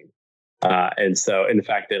F-15. And the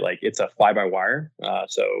fact that like it's a fly-by-wire,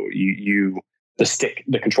 so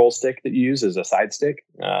the control stick that you use is a side stick.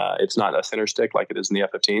 It's not a center stick like it is in the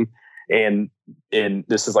F-15. And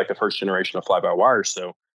this is like the first generation of fly-by-wire.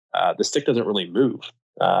 So the stick doesn't really move.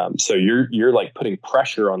 So you're like putting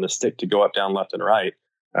pressure on the stick to go up, down, left, and right,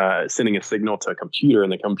 sending a signal to a computer,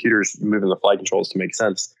 and the computer's moving the flight controls to make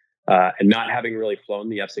sense. And not having really flown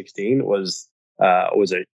the F-16 was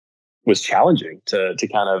challenging to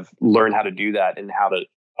kind of learn how to do that and how to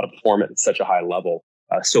perform at such a high level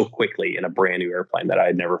so quickly in a brand new airplane that I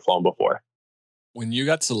had never flown before. When you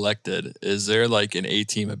got selected, is there like an A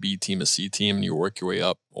team, a B team, a C team, and you work your way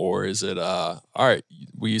up? Or is it, all right,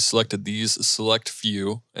 we selected these select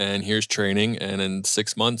few, and here's training, and in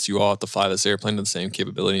 6 months, you all have to fly this airplane to the same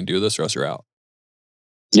capability and do this, or else you're out?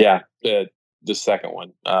 Yeah, the second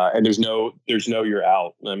one. And there's no you're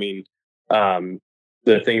out. I mean,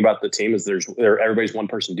 the thing about the team is everybody's one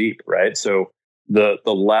person deep, right? So the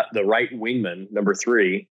right wingman, number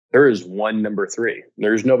 3, there is one number 3.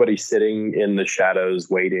 There's nobody sitting in the shadows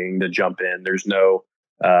waiting to jump in. There's no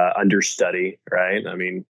understudy, right? I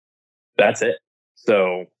mean, that's it.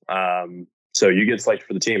 So so you get selected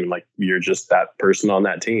for the team, and like you're just that person on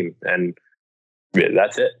that team, and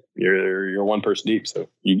that's it. You're one person deep, so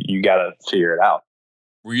you got to figure it out.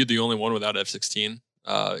 Were you the only one without F-16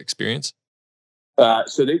 experience?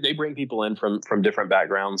 So they bring people in from different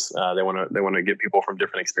backgrounds. They want to get people from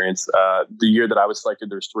different experience. The year that I was selected,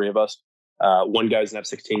 there's 3 of us. One guy's an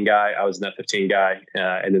F-16 guy. I was an F-15 guy,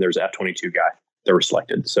 and then there's an F-22 guy that were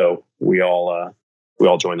selected. So we all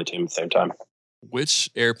joined the team at the same time. Which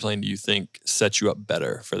airplane do you think sets you up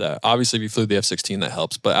better for that? Obviously, if you flew the F-16, that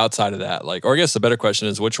helps. But outside of that, like, or I guess the better question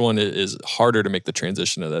is, which one is harder to make the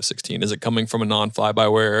transition to the F-16? Is it coming from a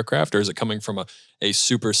non-fly-by-wire aircraft, or is it coming from a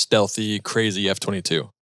super stealthy, crazy F-22?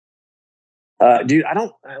 Dude, I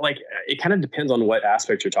don't like. It kind of depends on what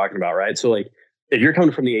aspect you're talking about, right? So, like, if you're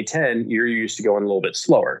coming from the A-10, you're used to going a little bit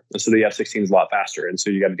slower, and so the F-16 is a lot faster, and so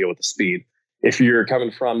you got to deal with the speed. If you're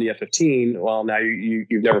coming from the F-15, well, now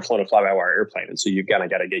you've never flown a fly-by-wire airplane, and so you've kind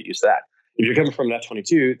of got to get used to that. If you're coming from an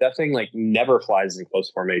F-22, that thing like never flies in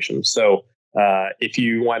close formation. So if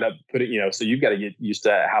you wind up putting, so you've got to get used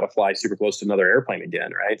to how to fly super close to another airplane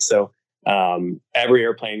again, right? So every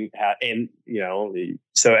airplane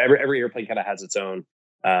so every airplane kind of has its own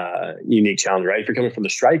unique challenge, right? If you're coming from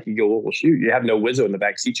the strike, you go, well, shoot, you have no Wizzo in the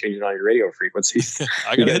back seat changing all your radio frequencies.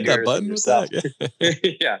 I gotta hit that button with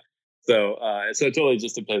that. Yeah. So it totally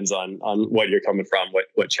just depends on what you're coming from,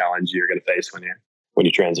 what challenge you're going to face when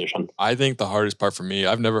you transition. I think the hardest part for me,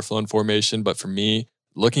 I've never flown formation, but for me,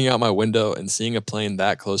 looking out my window and seeing a plane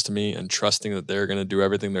that close to me and trusting that they're going to do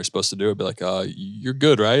everything they're supposed to do, I'd be like, you're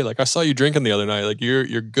good, right? Like, I saw you drinking the other night. Like,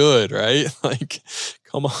 you're good, right? Like,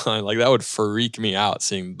 come on. Like, that would freak me out,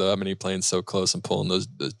 seeing that many planes so close and pulling those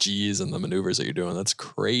G's and the maneuvers that you're doing. That's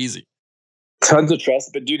crazy. Tons of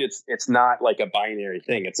trust, but dude, it's not like a binary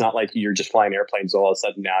thing. It's not like you're just flying airplanes. All of a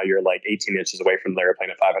sudden now you're like 18 inches away from the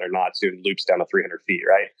airplane at 500 knots doing loops down to 300 feet,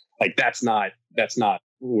 right? Like that's not the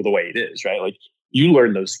way it is, right? Like you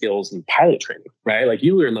learn those skills in pilot training, right? Like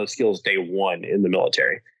you learn those skills day one in the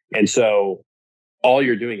military. And so all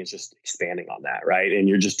you're doing is just expanding on that, right? And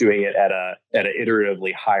you're just doing it at an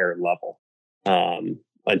iteratively higher level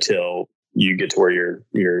until you get to where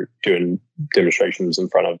you're doing demonstrations in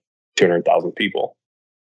front of 200,000 people.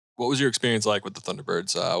 What was your experience like with the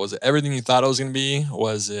Thunderbirds? Was it everything you thought it was going to be?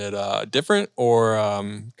 Was it different, or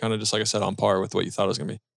kind of just, like I said, on par with what you thought it was going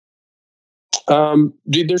to be?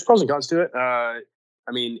 Dude, there's pros and cons to it. I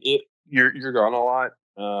mean, you're gone a lot.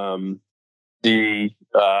 The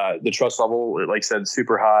trust level, like I said,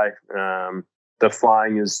 super high. The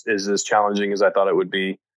flying is as challenging as I thought it would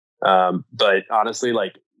be. But honestly,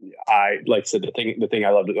 like I said, the thing I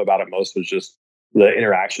loved about it most was just the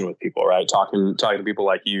interaction with people, right? Talking to people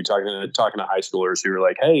like you, talking to high schoolers who were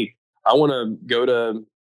like, "Hey, I want to go to,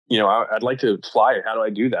 I'd like to fly. How do I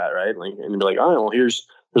do that?" Right? Like, and be like, "Oh, well, there's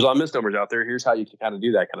a lot of misnomers out there. Here's how you can kind of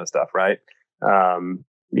do that kind of stuff," right?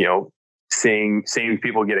 Seeing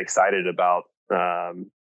people get excited about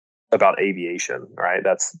aviation, right?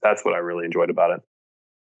 That's what I really enjoyed about it.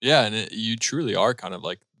 Yeah, and you truly are kind of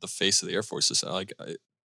like the face of the Air Force. Like,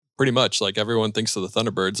 pretty much, like everyone thinks of the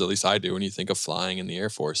Thunderbirds, at least I do, when you think of flying in the Air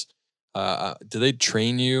Force. Do they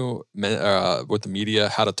train you with the media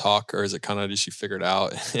how to talk, or is it kind of just you figure it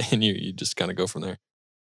out and you just kind of go from there?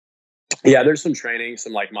 Yeah, there's some training,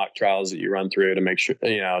 some like mock trials that you run through to make sure,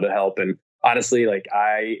 to help. And honestly, like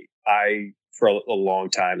I for a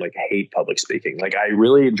long time, like hate public speaking. Like I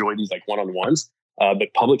really enjoy these like one-on-ones,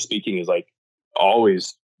 but public speaking is like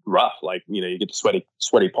always rough. Like, you get the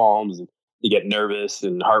sweaty palms and you get nervous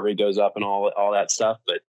and heart rate goes up and all that stuff.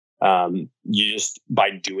 But you just, by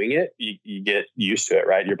doing it, you get used to it,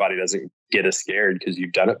 right? Your body doesn't get as scared because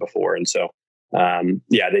you've done it before. And so,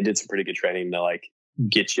 they did some pretty good training to like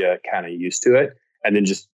get you kind of used to it. And then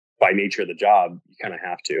just by nature of the job, you kind of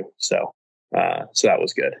have to. So that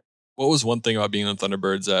was good. What was one thing about being on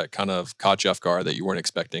Thunderbirds that kind of caught you off guard that you weren't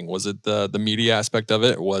expecting? Was it the media aspect of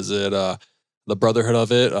it? Was it the brotherhood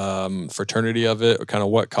of it, fraternity of it, or kind of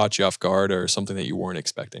what caught you off guard, or something that you weren't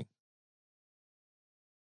expecting?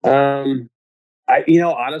 Honestly,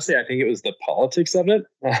 I think it was the politics of it.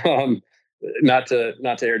 Not to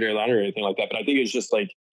air their laundry or anything like that, but I think it's just like,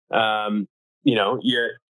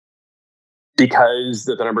 because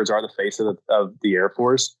the Thunderbirds are the face of the Air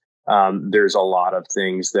Force. There's a lot of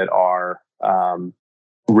things that are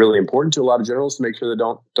really important to a lot of generals to make sure that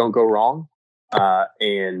don't go wrong.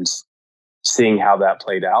 And seeing how that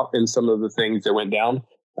played out and some of the things that went down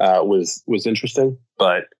was interesting.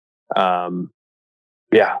 But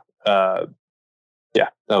yeah, that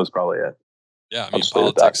was probably it. Yeah, I mean,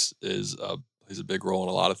 politics plays a big role in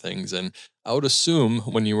a lot of things, and I would assume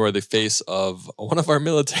when you are the face of one of our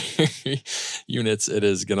military units, it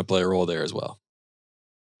is going to play a role there as well.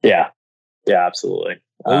 Yeah, absolutely.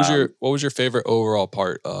 What was your favorite overall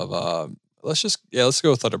part of? Let's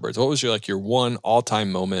go with Thunderbirds. What was your one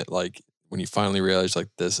all-time moment, like when you finally realized like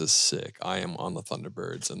this is sick? I am on the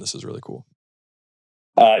Thunderbirds, and this is really cool.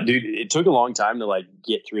 Dude, it took a long time to like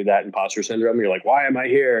get through that imposter syndrome. You're like, why am I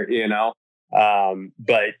here?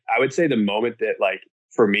 But I would say the moment that like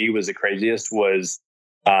for me was the craziest was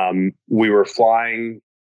we were flying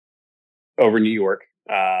over New York.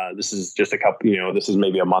 This is just this is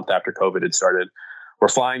maybe a month after COVID had started. We're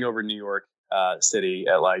flying over New York City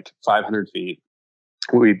at like 500 feet.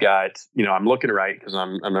 We've got, I'm looking right because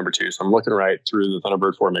I'm number 2. So I'm looking right through the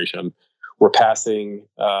Thunderbird formation. We're passing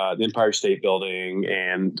the Empire State Building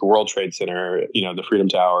and the World Trade Center, the Freedom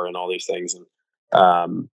Tower and all these things.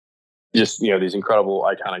 And just, these incredible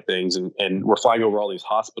iconic things. And we're flying over all these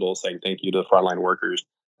hospitals saying thank you to the frontline workers.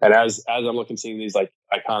 And as I'm looking, seeing these like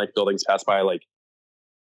iconic buildings pass by, like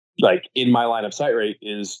in my line of sight right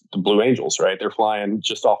is the Blue Angels, right? They're flying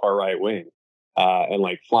just off our right wing. And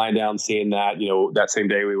like flying down, seeing that, that same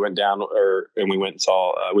day we went down and we went and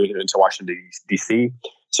saw, we went to Washington, D.C.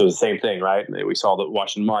 So it was the same thing, right? And we saw the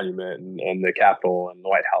Washington Monument and the Capitol and the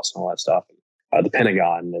White House and all that stuff, the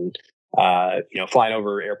Pentagon, and flying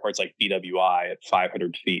over airports like BWI at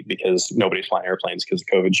 500 feet because nobody's flying airplanes because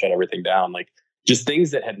COVID shut everything down. Like just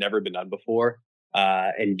things that had never been done before,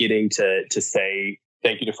 and getting to say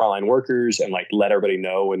thank you to frontline workers and like let everybody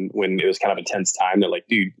know when it was kind of a tense time. They're like,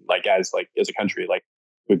 dude, like guys, like as a country, like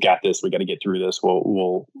we've got this. We got to get through this.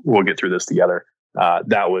 We'll get through this together.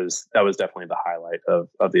 That was definitely the highlight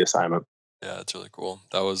of the assignment. Yeah, it's really cool.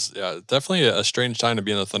 That was definitely a strange time to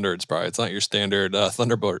be in the Thunderbirds. Probably it's not your standard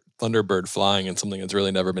Thunderbird flying and something that's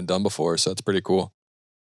really never been done before. So it's pretty cool.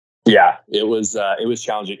 Yeah, it was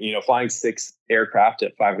challenging. Flying 6 aircraft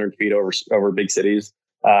at 500 feet over big cities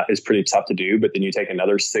is pretty tough to do. But then you take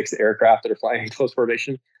another 6 aircraft that are flying in close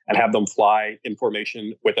formation and have them fly in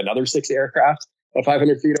formation with another 6 aircraft at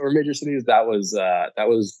 500 feet over major cities. That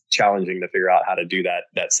was challenging to figure out how to do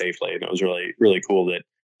that safely. And it was really, really cool that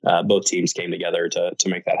both teams came together to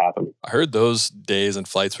make that happen. I heard those days and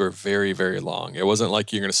flights were very, very long. It wasn't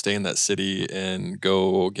like you're going to stay in that city and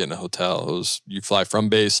go get in a hotel. It was you fly from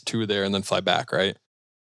base to there and then fly back, right?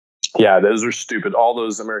 Yeah, those are stupid. All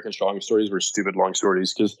those American Strong stories were stupid long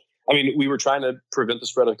stories because, I mean, we were trying to prevent the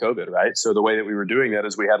spread of COVID, right? So the way that we were doing that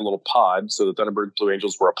is we had a little pod. So the Thunderbird Blue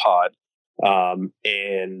Angels were a pod.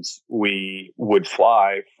 And we would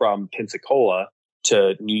fly from Pensacola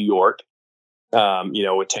to New York,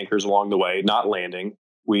 with tankers along the way, not landing.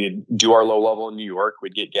 We'd do our low level in New York.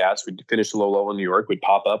 We'd get gas. We'd finish the low level in New York. We'd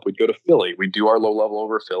pop up. We'd go to Philly. We'd do our low level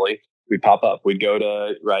over Philly. We'd pop up. We'd go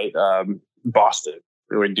to Boston.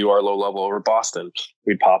 We'd do our low level over Boston.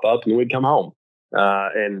 We'd pop up and we'd come home.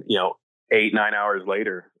 And 8-9 hours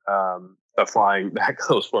later, of flying that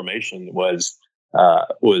close formation was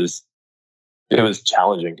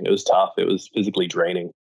challenging. It was tough. It was physically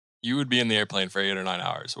draining. You would be in the airplane for 8 or 9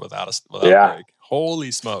 hours without a break.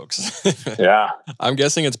 Holy smokes! Yeah, I'm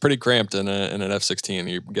guessing it's pretty cramped in an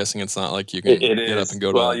F-16. You're guessing it's not like you can get up and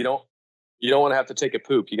go to. Well, you don't want to have to take a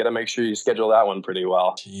poop. You got to make sure you schedule that one pretty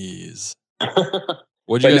well. Jeez.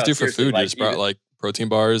 What did you guys do for food? You just brought like protein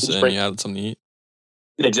bars and you had something to eat?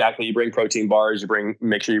 Exactly. You bring protein bars.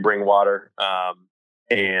 Make sure you bring water.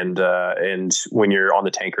 And when you're on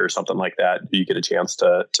the tanker or something like that, you get a chance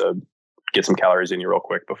to get some calories in you real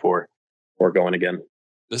quick before we're going again.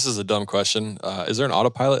 This is a dumb question. Is there an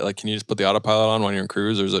autopilot? Like, can you just put the autopilot on when you're in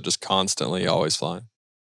cruise, or is it just constantly always flying?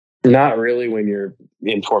 Not really when you're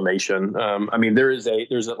in formation. I mean, there's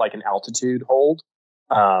like an altitude hold,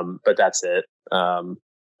 but that's it.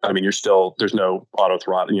 I mean, there's no auto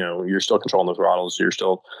throttle. You're still controlling the throttles. You're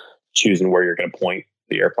still choosing where you're going to point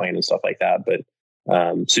the airplane and stuff like that. But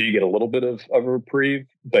so you get a little bit of a reprieve,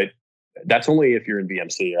 but that's only if you're in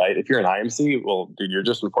VMC, right? If you're in IMC, well, dude, you're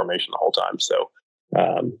just in formation the whole time. So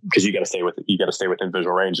because you got to stay within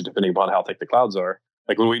visual range, depending upon how thick the clouds are.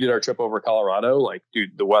 Like when we did our trip over Colorado, like,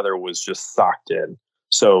 dude, the weather was just socked in.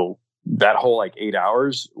 So that whole like 8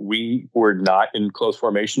 hours, we were not in close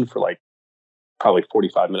formation for like probably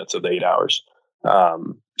 45 minutes of the 8 hours.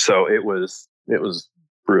 So it was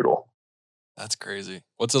brutal. That's crazy.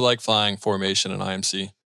 What's it like flying formation in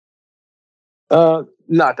IMC?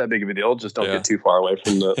 Not that big of a deal. Just don't get too far away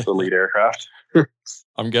from the lead aircraft.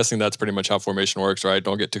 I'm guessing that's pretty much how formation works, right?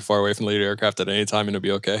 Don't get too far away from the lead aircraft at any time and it'll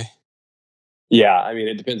be okay. Yeah, I mean,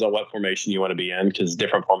 it depends on what formation you want to be in, because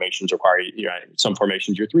different formations require, some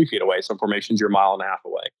formations you're 3 feet away, some formations you're 1.5 miles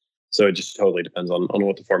away. So it just totally depends on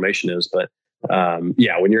what the formation is. But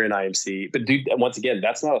when you're in IMC, but dude, once again,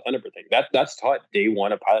 that's not a Thunderbird thing. That's taught day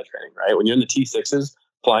one of pilot training, right? When you're in the T6s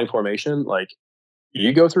flying formation, like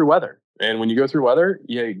you go through weather. And when you go through weather,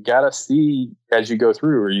 you got to see as you go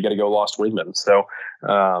through, or you got to go lost wingman. So,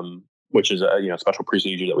 which is a special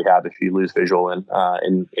procedure that we have if you lose visual in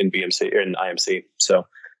BMC or in IMC. So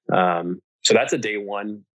that's a day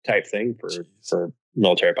one type thing for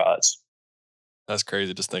military pilots. That's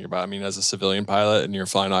crazy. Just think about, I mean, as a civilian pilot and you're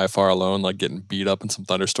flying IFR alone, like getting beat up in some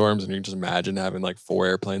thunderstorms, and you can just imagine having like 4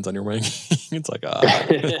 airplanes on your wing. It's like,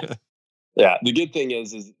 Yeah. The good thing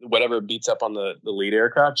is whatever beats up on the lead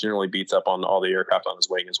aircraft generally beats up on all the aircraft on his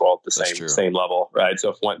wing as well at the same level, right? So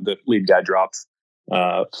if the lead guy drops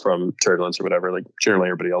from turbulence or whatever, like generally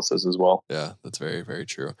everybody else is as well. Yeah, that's very, very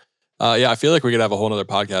true. I feel like we could have a whole nother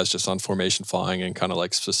podcast just on formation flying and kind of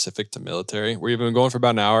like specific to military. We've been going for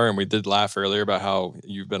about an hour, and we did laugh earlier about how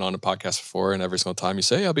you've been on a podcast before, and every single time you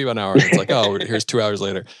say, I'll be about an hour. And it's like, oh, here's 2 hours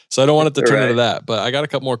later. So I don't want it to turn into that, but I got a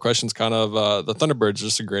couple more questions. Kind of the Thunderbirds,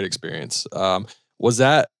 just a great experience. Was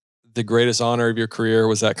that the greatest honor of your career?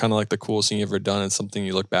 Was that kind of like the coolest thing you've ever done and something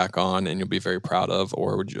you look back on and you'll be very proud of?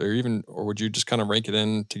 Or would you just kind of rank it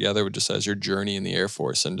in together with just as your journey in the Air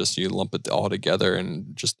Force and just you lump it all together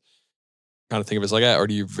and just kind of think of it as like that? Or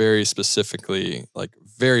do you very specifically, like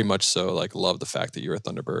very much so, like love the fact that you're a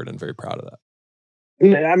Thunderbird and very proud of that?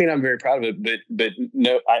 I mean, I'm very proud of it, but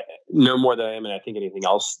no more than I am, and I think anything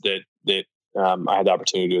else that I had the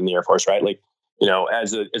opportunity to do in the Air Force, right? Like,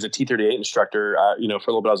 as a T-38 instructor, for a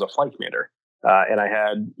little bit I was a flight commander, and I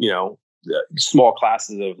had small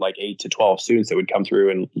classes of like 8 to 12 students that would come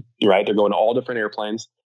through, and right, they're going to all different airplanes,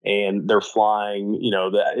 and they're flying,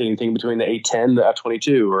 anything between the A-10, the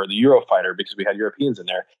F-22, or the Eurofighter, because we had Europeans in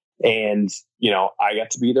there. And, I got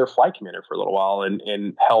to be their flight commander for a little while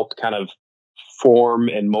and help kind of form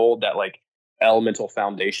and mold that like elemental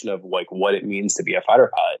foundation of like what it means to be a fighter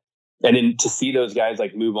pilot. And then to see those guys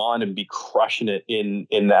like move on and be crushing it in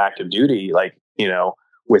the active duty, like,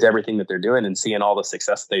 with everything that they're doing and seeing all the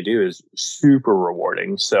success they do is super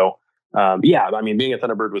rewarding. So, I mean, being a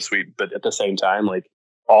Thunderbird was sweet, but at the same time, like,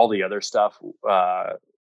 all the other stuff,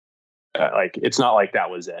 like it's not like that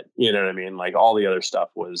was it. You know what I mean? Like all the other stuff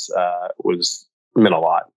was meant a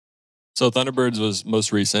lot. So Thunderbirds was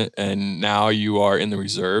most recent, and now you are in the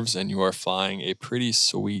reserves and you are flying a pretty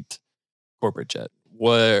sweet corporate jet.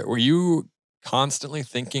 Were you constantly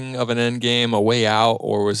thinking of an end game, a way out,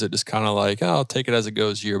 or was it just kind of like, oh, I'll take it as it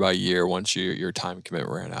goes year by year once your time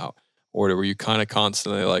commitment ran out? Or were you kind of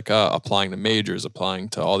constantly like applying to majors, applying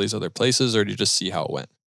to all these other places, or did you just see how it went?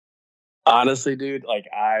 Honestly, dude, like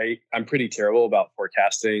I'm pretty terrible about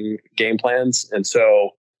forecasting game plans. And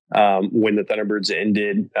so when the Thunderbirds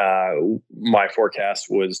ended, my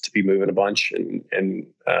forecast was to be moving a bunch and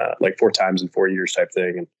like 4 times in 4 years type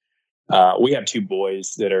thing. And we have 2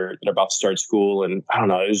 boys that are about to start school. And I don't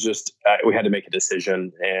know, it was just, we had to make a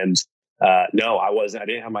decision. And no, I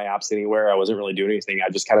didn't have my apps anywhere. I wasn't really doing anything.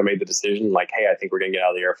 I just kind of made the decision like, hey, I think we're going to get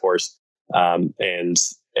out of the Air Force.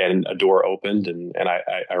 And a door opened and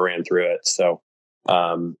I ran through it. So,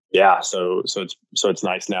 so it's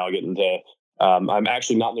nice now getting to, I'm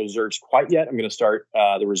actually not in the reserves quite yet. I'm going to start,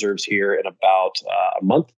 the reserves here in about a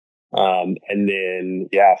month. And then,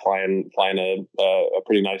 flying a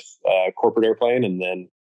pretty nice, corporate airplane, and then,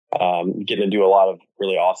 getting to do a lot of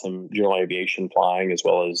really awesome general aviation flying, as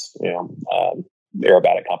well as,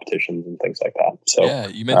 aerobatic competitions and things like that. So yeah,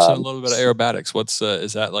 you mentioned a little bit of aerobatics. What's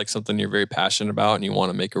is that like something you're very passionate about and you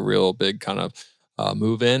want to make a real big kind of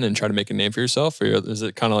move in and try to make a name for yourself, or is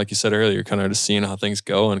it kind of like you said earlier, you're kind of just seeing how things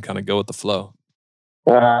go and kind of go with the flow?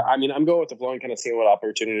 I mean, I'm going with the flow and kind of seeing what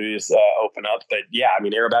opportunities open up. But yeah, I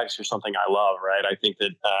mean, aerobatics are something I love, right? I think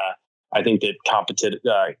that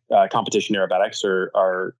competition aerobatics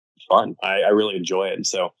are fun. I really enjoy it, and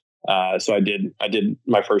so I did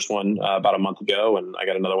my first one about a month ago, and I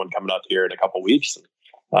got another one coming up here in a couple weeks.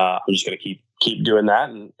 I'm just going to keep doing that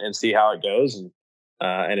and see how it goes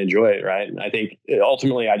and enjoy it. Right. And I think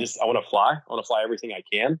ultimately I want to fly. I want to fly everything I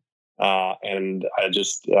can. And I'm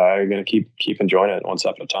going to keep enjoying it one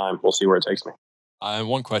step at a time. We'll see where it takes me. I have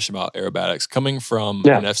one question about aerobatics. Coming from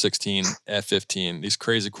an F-16, F-15, these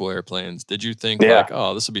crazy cool airplanes, did you think like,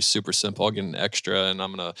 oh, this will be super simple, I'll get an extra and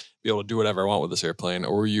I'm going to be able to do whatever I want with this airplane?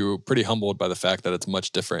 Or were you pretty humbled by the fact that it's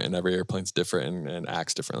much different and every airplane's different and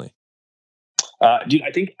acts differently? Dude,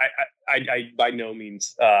 I think I by no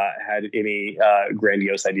means had any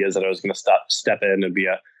grandiose ideas that I was going to step in and be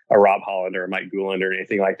a Rob Holland or a Mike Gouland or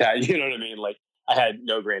anything like that. You know what I mean? Like I had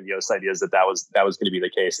no grandiose ideas that was going to be the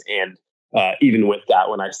case. And even with that,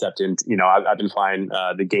 when I stepped in, I've been flying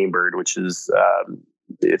the Game Bird, which is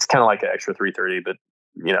it's kind of like an extra 330, but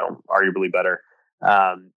arguably better.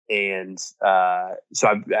 So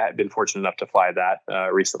I've been fortunate enough to fly that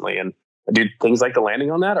recently, and dude, things like the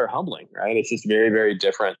landing on that are humbling, right? It's just very, very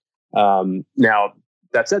different. Now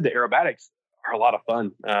that said, the aerobatics are a lot of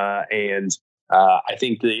fun. I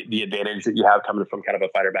think the advantage that you have coming from kind of a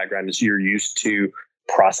fighter background is you're used to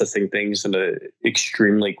processing things in an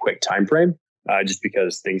extremely quick time frame, just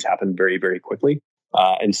because things happen very, very quickly.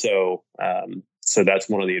 So that's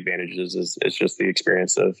one of the advantages is just the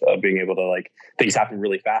experience of being able to, like, things happen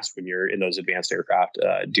really fast when you're in those advanced aircraft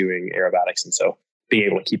doing aerobatics. And so being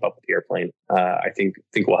able to keep up with the airplane, I think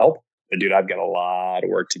will help. But dude, I've got a lot of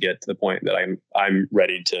work to get to the point that I'm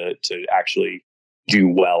ready to actually do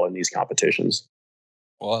well in these competitions.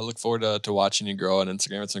 Well, I look forward to watching you grow on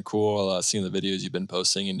Instagram. It's been cool seeing the videos you've been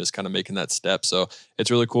posting and just kind of making that step. So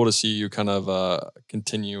it's really cool to see you kind of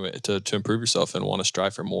continue to improve yourself and want to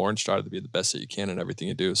strive for more and strive to be the best that you can in everything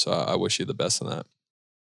you do. So I wish you the best in that.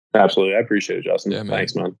 Absolutely. I appreciate it, Justin. Yeah, man.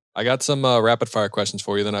 Thanks, man. I got some rapid fire questions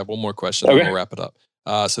for you. Then I have one more question and we'll wrap it up.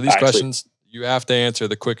 So these questions, you have to answer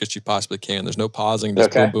the quickest you possibly can. There's no pausing.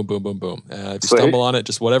 Just boom, boom, boom, boom, boom. If you stumble on it,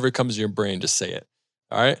 just whatever comes to your brain, just say it.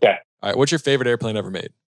 All right? Yeah. All right. What's your favorite airplane ever made?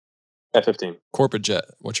 F-15. Corporate jet.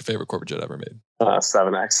 What's your favorite corporate jet ever made?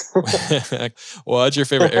 7X. What's your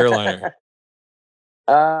favorite airliner?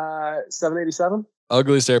 787.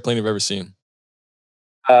 Ugliest airplane you've ever seen?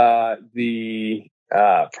 Probably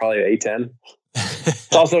A-10.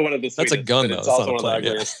 It's also one of the sweetest. That's a gun, though. It's also one of the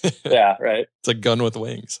ugliest. Yeah, right. It's a gun with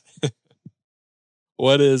wings.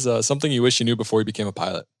 What is something you wish you knew before you became a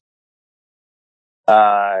pilot?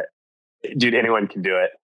 Dude, anyone can do it.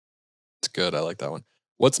 It's good. I like that one.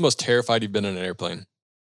 What's the most terrified you've been in an airplane?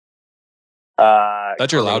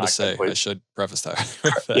 That you're allowed to say. I should preface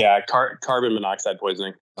that. Yeah, carbon monoxide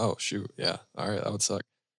poisoning. Oh, shoot. Yeah. All right. That would suck.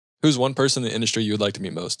 Who's one person in the industry you would like to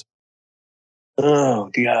meet most?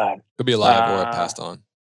 Oh, God. Could be alive or passed on.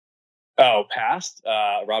 Oh, passed?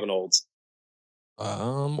 Robin Olds.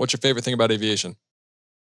 What's your favorite thing about aviation?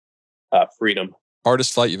 Freedom.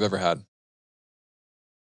 Hardest flight you've ever had?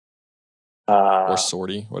 Or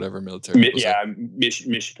sortie, whatever military.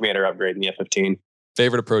 Mission commander upgrade in the F-15.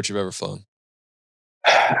 Favorite approach you've ever flown?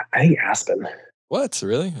 I think Aspen. What?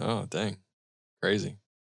 Really? Oh, dang. Crazy.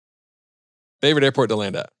 Favorite airport to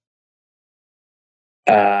land at?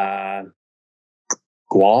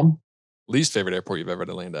 Guam. Least favorite airport you've ever had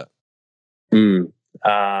to land at?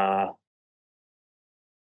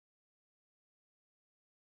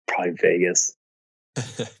 Probably Vegas.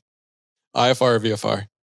 IFR or VFR?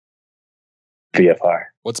 VFR.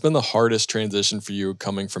 What's been the hardest transition for you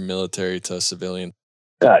coming from military to civilian?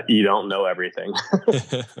 You don't know everything.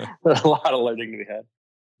 There's a lot of learning to be had.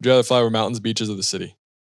 Would you rather fly over mountains, beaches, or the city?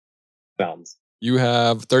 Mountains. You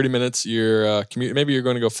have 30 minutes. You're maybe you're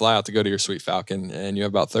going to go fly out to go to your Sweet Falcon, and you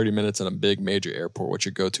have about 30 minutes in a big major airport. What's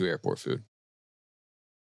your go-to airport food?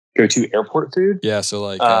 Go-to airport food? Yeah, so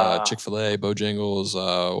like Chick-fil-A, Bojangles,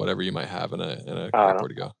 whatever you might have in a airport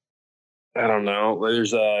to go. I don't know.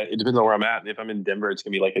 It depends on where I'm at. If I'm in Denver, it's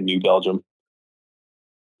gonna be like a New Belgium.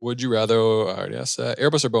 Would you rather? I already asked that.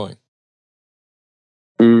 Airbus or Boeing?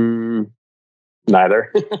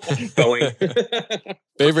 Neither. Boeing.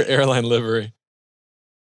 Favorite airline livery?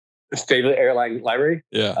 Favorite airline livery?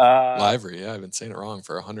 Yeah, livery. Yeah, I've been saying it wrong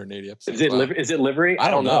for 180 episodes. Is it livery? I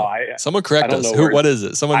don't know. Someone correct us. What is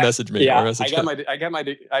it? Someone message me. Yeah, I went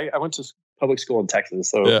to public school in Texas.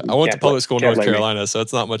 So yeah, I went to public school in North Carolina, so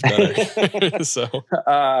it's not much better. So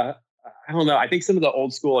I don't know. I think some of the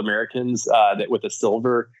old school Americans that with the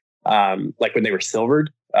silver, like when they were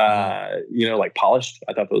silvered, like polished.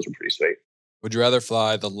 I thought those were pretty sweet. Would you rather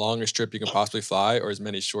fly the longest trip you can possibly fly or as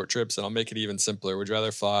many short trips? And I'll make it even simpler. Would you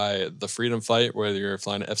rather fly the freedom flight, whether you're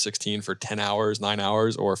flying an F-16 for 10 hours, 9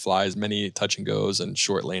 hours, or fly as many touch and goes and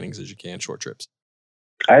short landings as you can, short trips?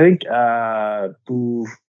 I think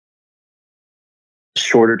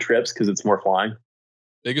shorter trips because it's more flying.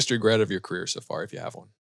 Biggest regret of your career so far, if you have one?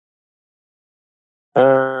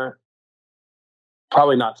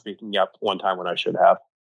 Probably not speaking up one time when I should have.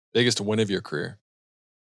 Biggest win of your career?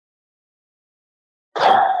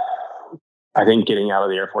 I think getting out of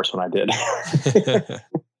the Air Force when I did.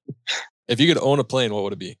 If you could own a plane, what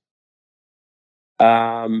would it be?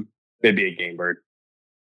 It'd be a Game Bird.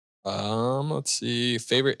 Let's see.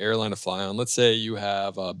 Favorite airline to fly on? Let's say you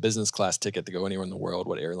have a business class ticket to go anywhere in the world.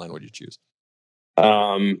 What airline would you choose?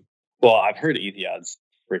 Well, I've heard Etihad's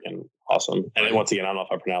freaking awesome. And then once again, I don't know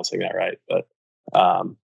if I'm pronouncing that right, but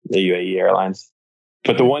the UAE Airlines.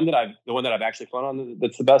 But the one that I've actually flown on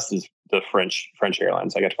that's the best is the French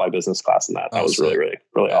Airlines. I got to fly business class in that. That was really, really,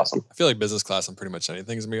 really awesome. I feel like business class on pretty much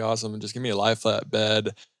anything is gonna be awesome. Just give me a lie flat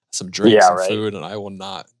bed, some drinks, and food, and I will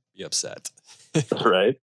not be upset.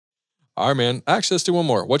 Right. All right, man. Actually, let's do one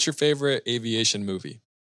more. What's your favorite aviation movie?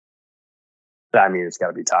 I mean, it's got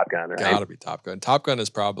to be Top Gun, right? Got to be Top Gun. Top Gun is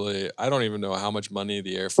probably, I don't even know how much money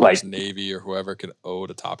the Air Force, Navy, or whoever could owe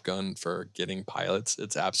to Top Gun for getting pilots.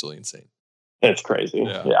 It's absolutely insane. It's crazy.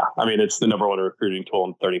 Yeah. I mean, it's the number one recruiting tool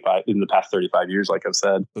in the past 35 years, like I've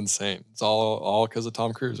said. It's insane. It's all because of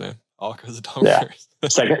Tom Cruise, man. All because of Tom Cruise.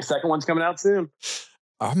 Second one's coming out soon.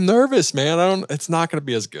 I'm nervous, man. It's not going to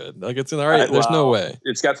be as good. Like, it's all right. There's no way.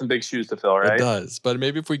 It's got some big shoes to fill, right? It does. But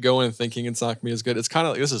maybe if we go in thinking it's not going to be as good, it's kind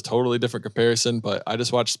of like, this is totally different comparison, but I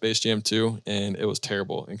just watched Space Jam 2 and it was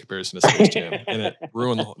terrible in comparison to Space Jam. And it didn't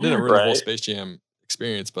ruin the whole Space Jam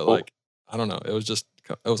experience, but like, I don't know. It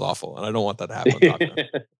was awful. And I don't want that to happen on Top Gun.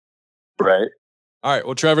 Right. All right.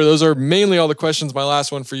 Well, Trevor, those are mainly all the questions. My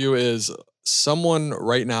last one for you is, someone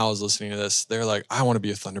right now is listening to this. They're like, I want to be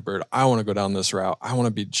a Thunderbird. I want to go down this route. I want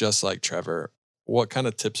to be just like Trevor. What kind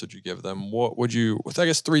of tips would you give them? What would you, I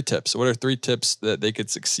guess 3 tips. What are 3 tips that they could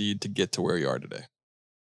succeed to get to where you are today?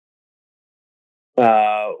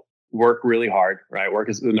 Work really hard, right? Work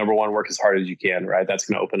is the number one. Work as hard as you can, right? That's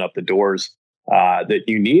going to open up the doors that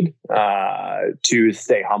you need to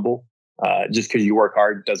stay humble. Just because you work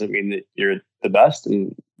hard doesn't mean that you're the best.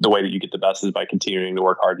 And the way that you get the best is by continuing to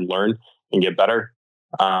work hard and learn and get better.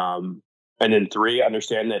 And then 3,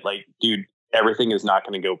 understand that, like, dude, everything is not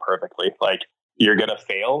going to go perfectly. Like, you're going to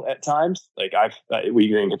fail at times. Like, we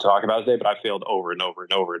didn't talk about it today, but I failed over and over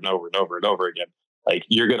and over and over and over and over again. Like,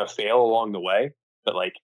 you're going to fail along the way, but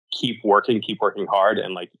like, keep working hard,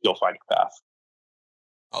 and like, you'll find your path.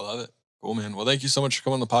 I love it. Cool, man. Well, thank you so much for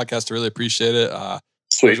coming on the podcast. I really appreciate it.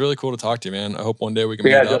 Sweet. It was really cool to talk to you, man. I hope one day we can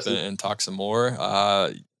meet up and talk some more.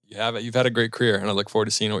 You've had a great career, and I look forward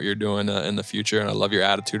to seeing what you're doing in the future. And I love your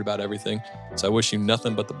attitude about everything. So I wish you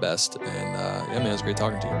nothing but the best. And yeah, man, it was great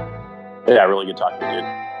talking to you. Yeah, really good talking to you, dude.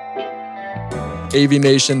 AV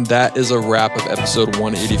Nation, that is a wrap of episode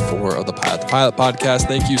 184 of the Pilot Podcast.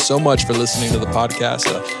 Thank you so much for listening to the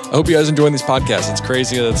podcast. I hope you guys enjoying these podcasts. It's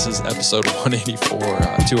crazy that this is episode 184.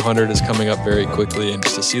 200 is coming up very quickly, and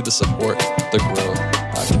just to see the support, the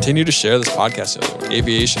growth, continue to share this podcast.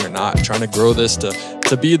 Aviation or not, trying to grow this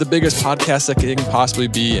to be the biggest podcast that it can possibly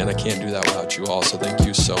be, and I can't do that without you all. So thank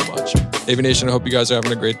you so much. AV Nation, I hope you guys are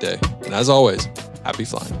having a great day. And as always, happy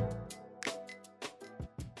flying.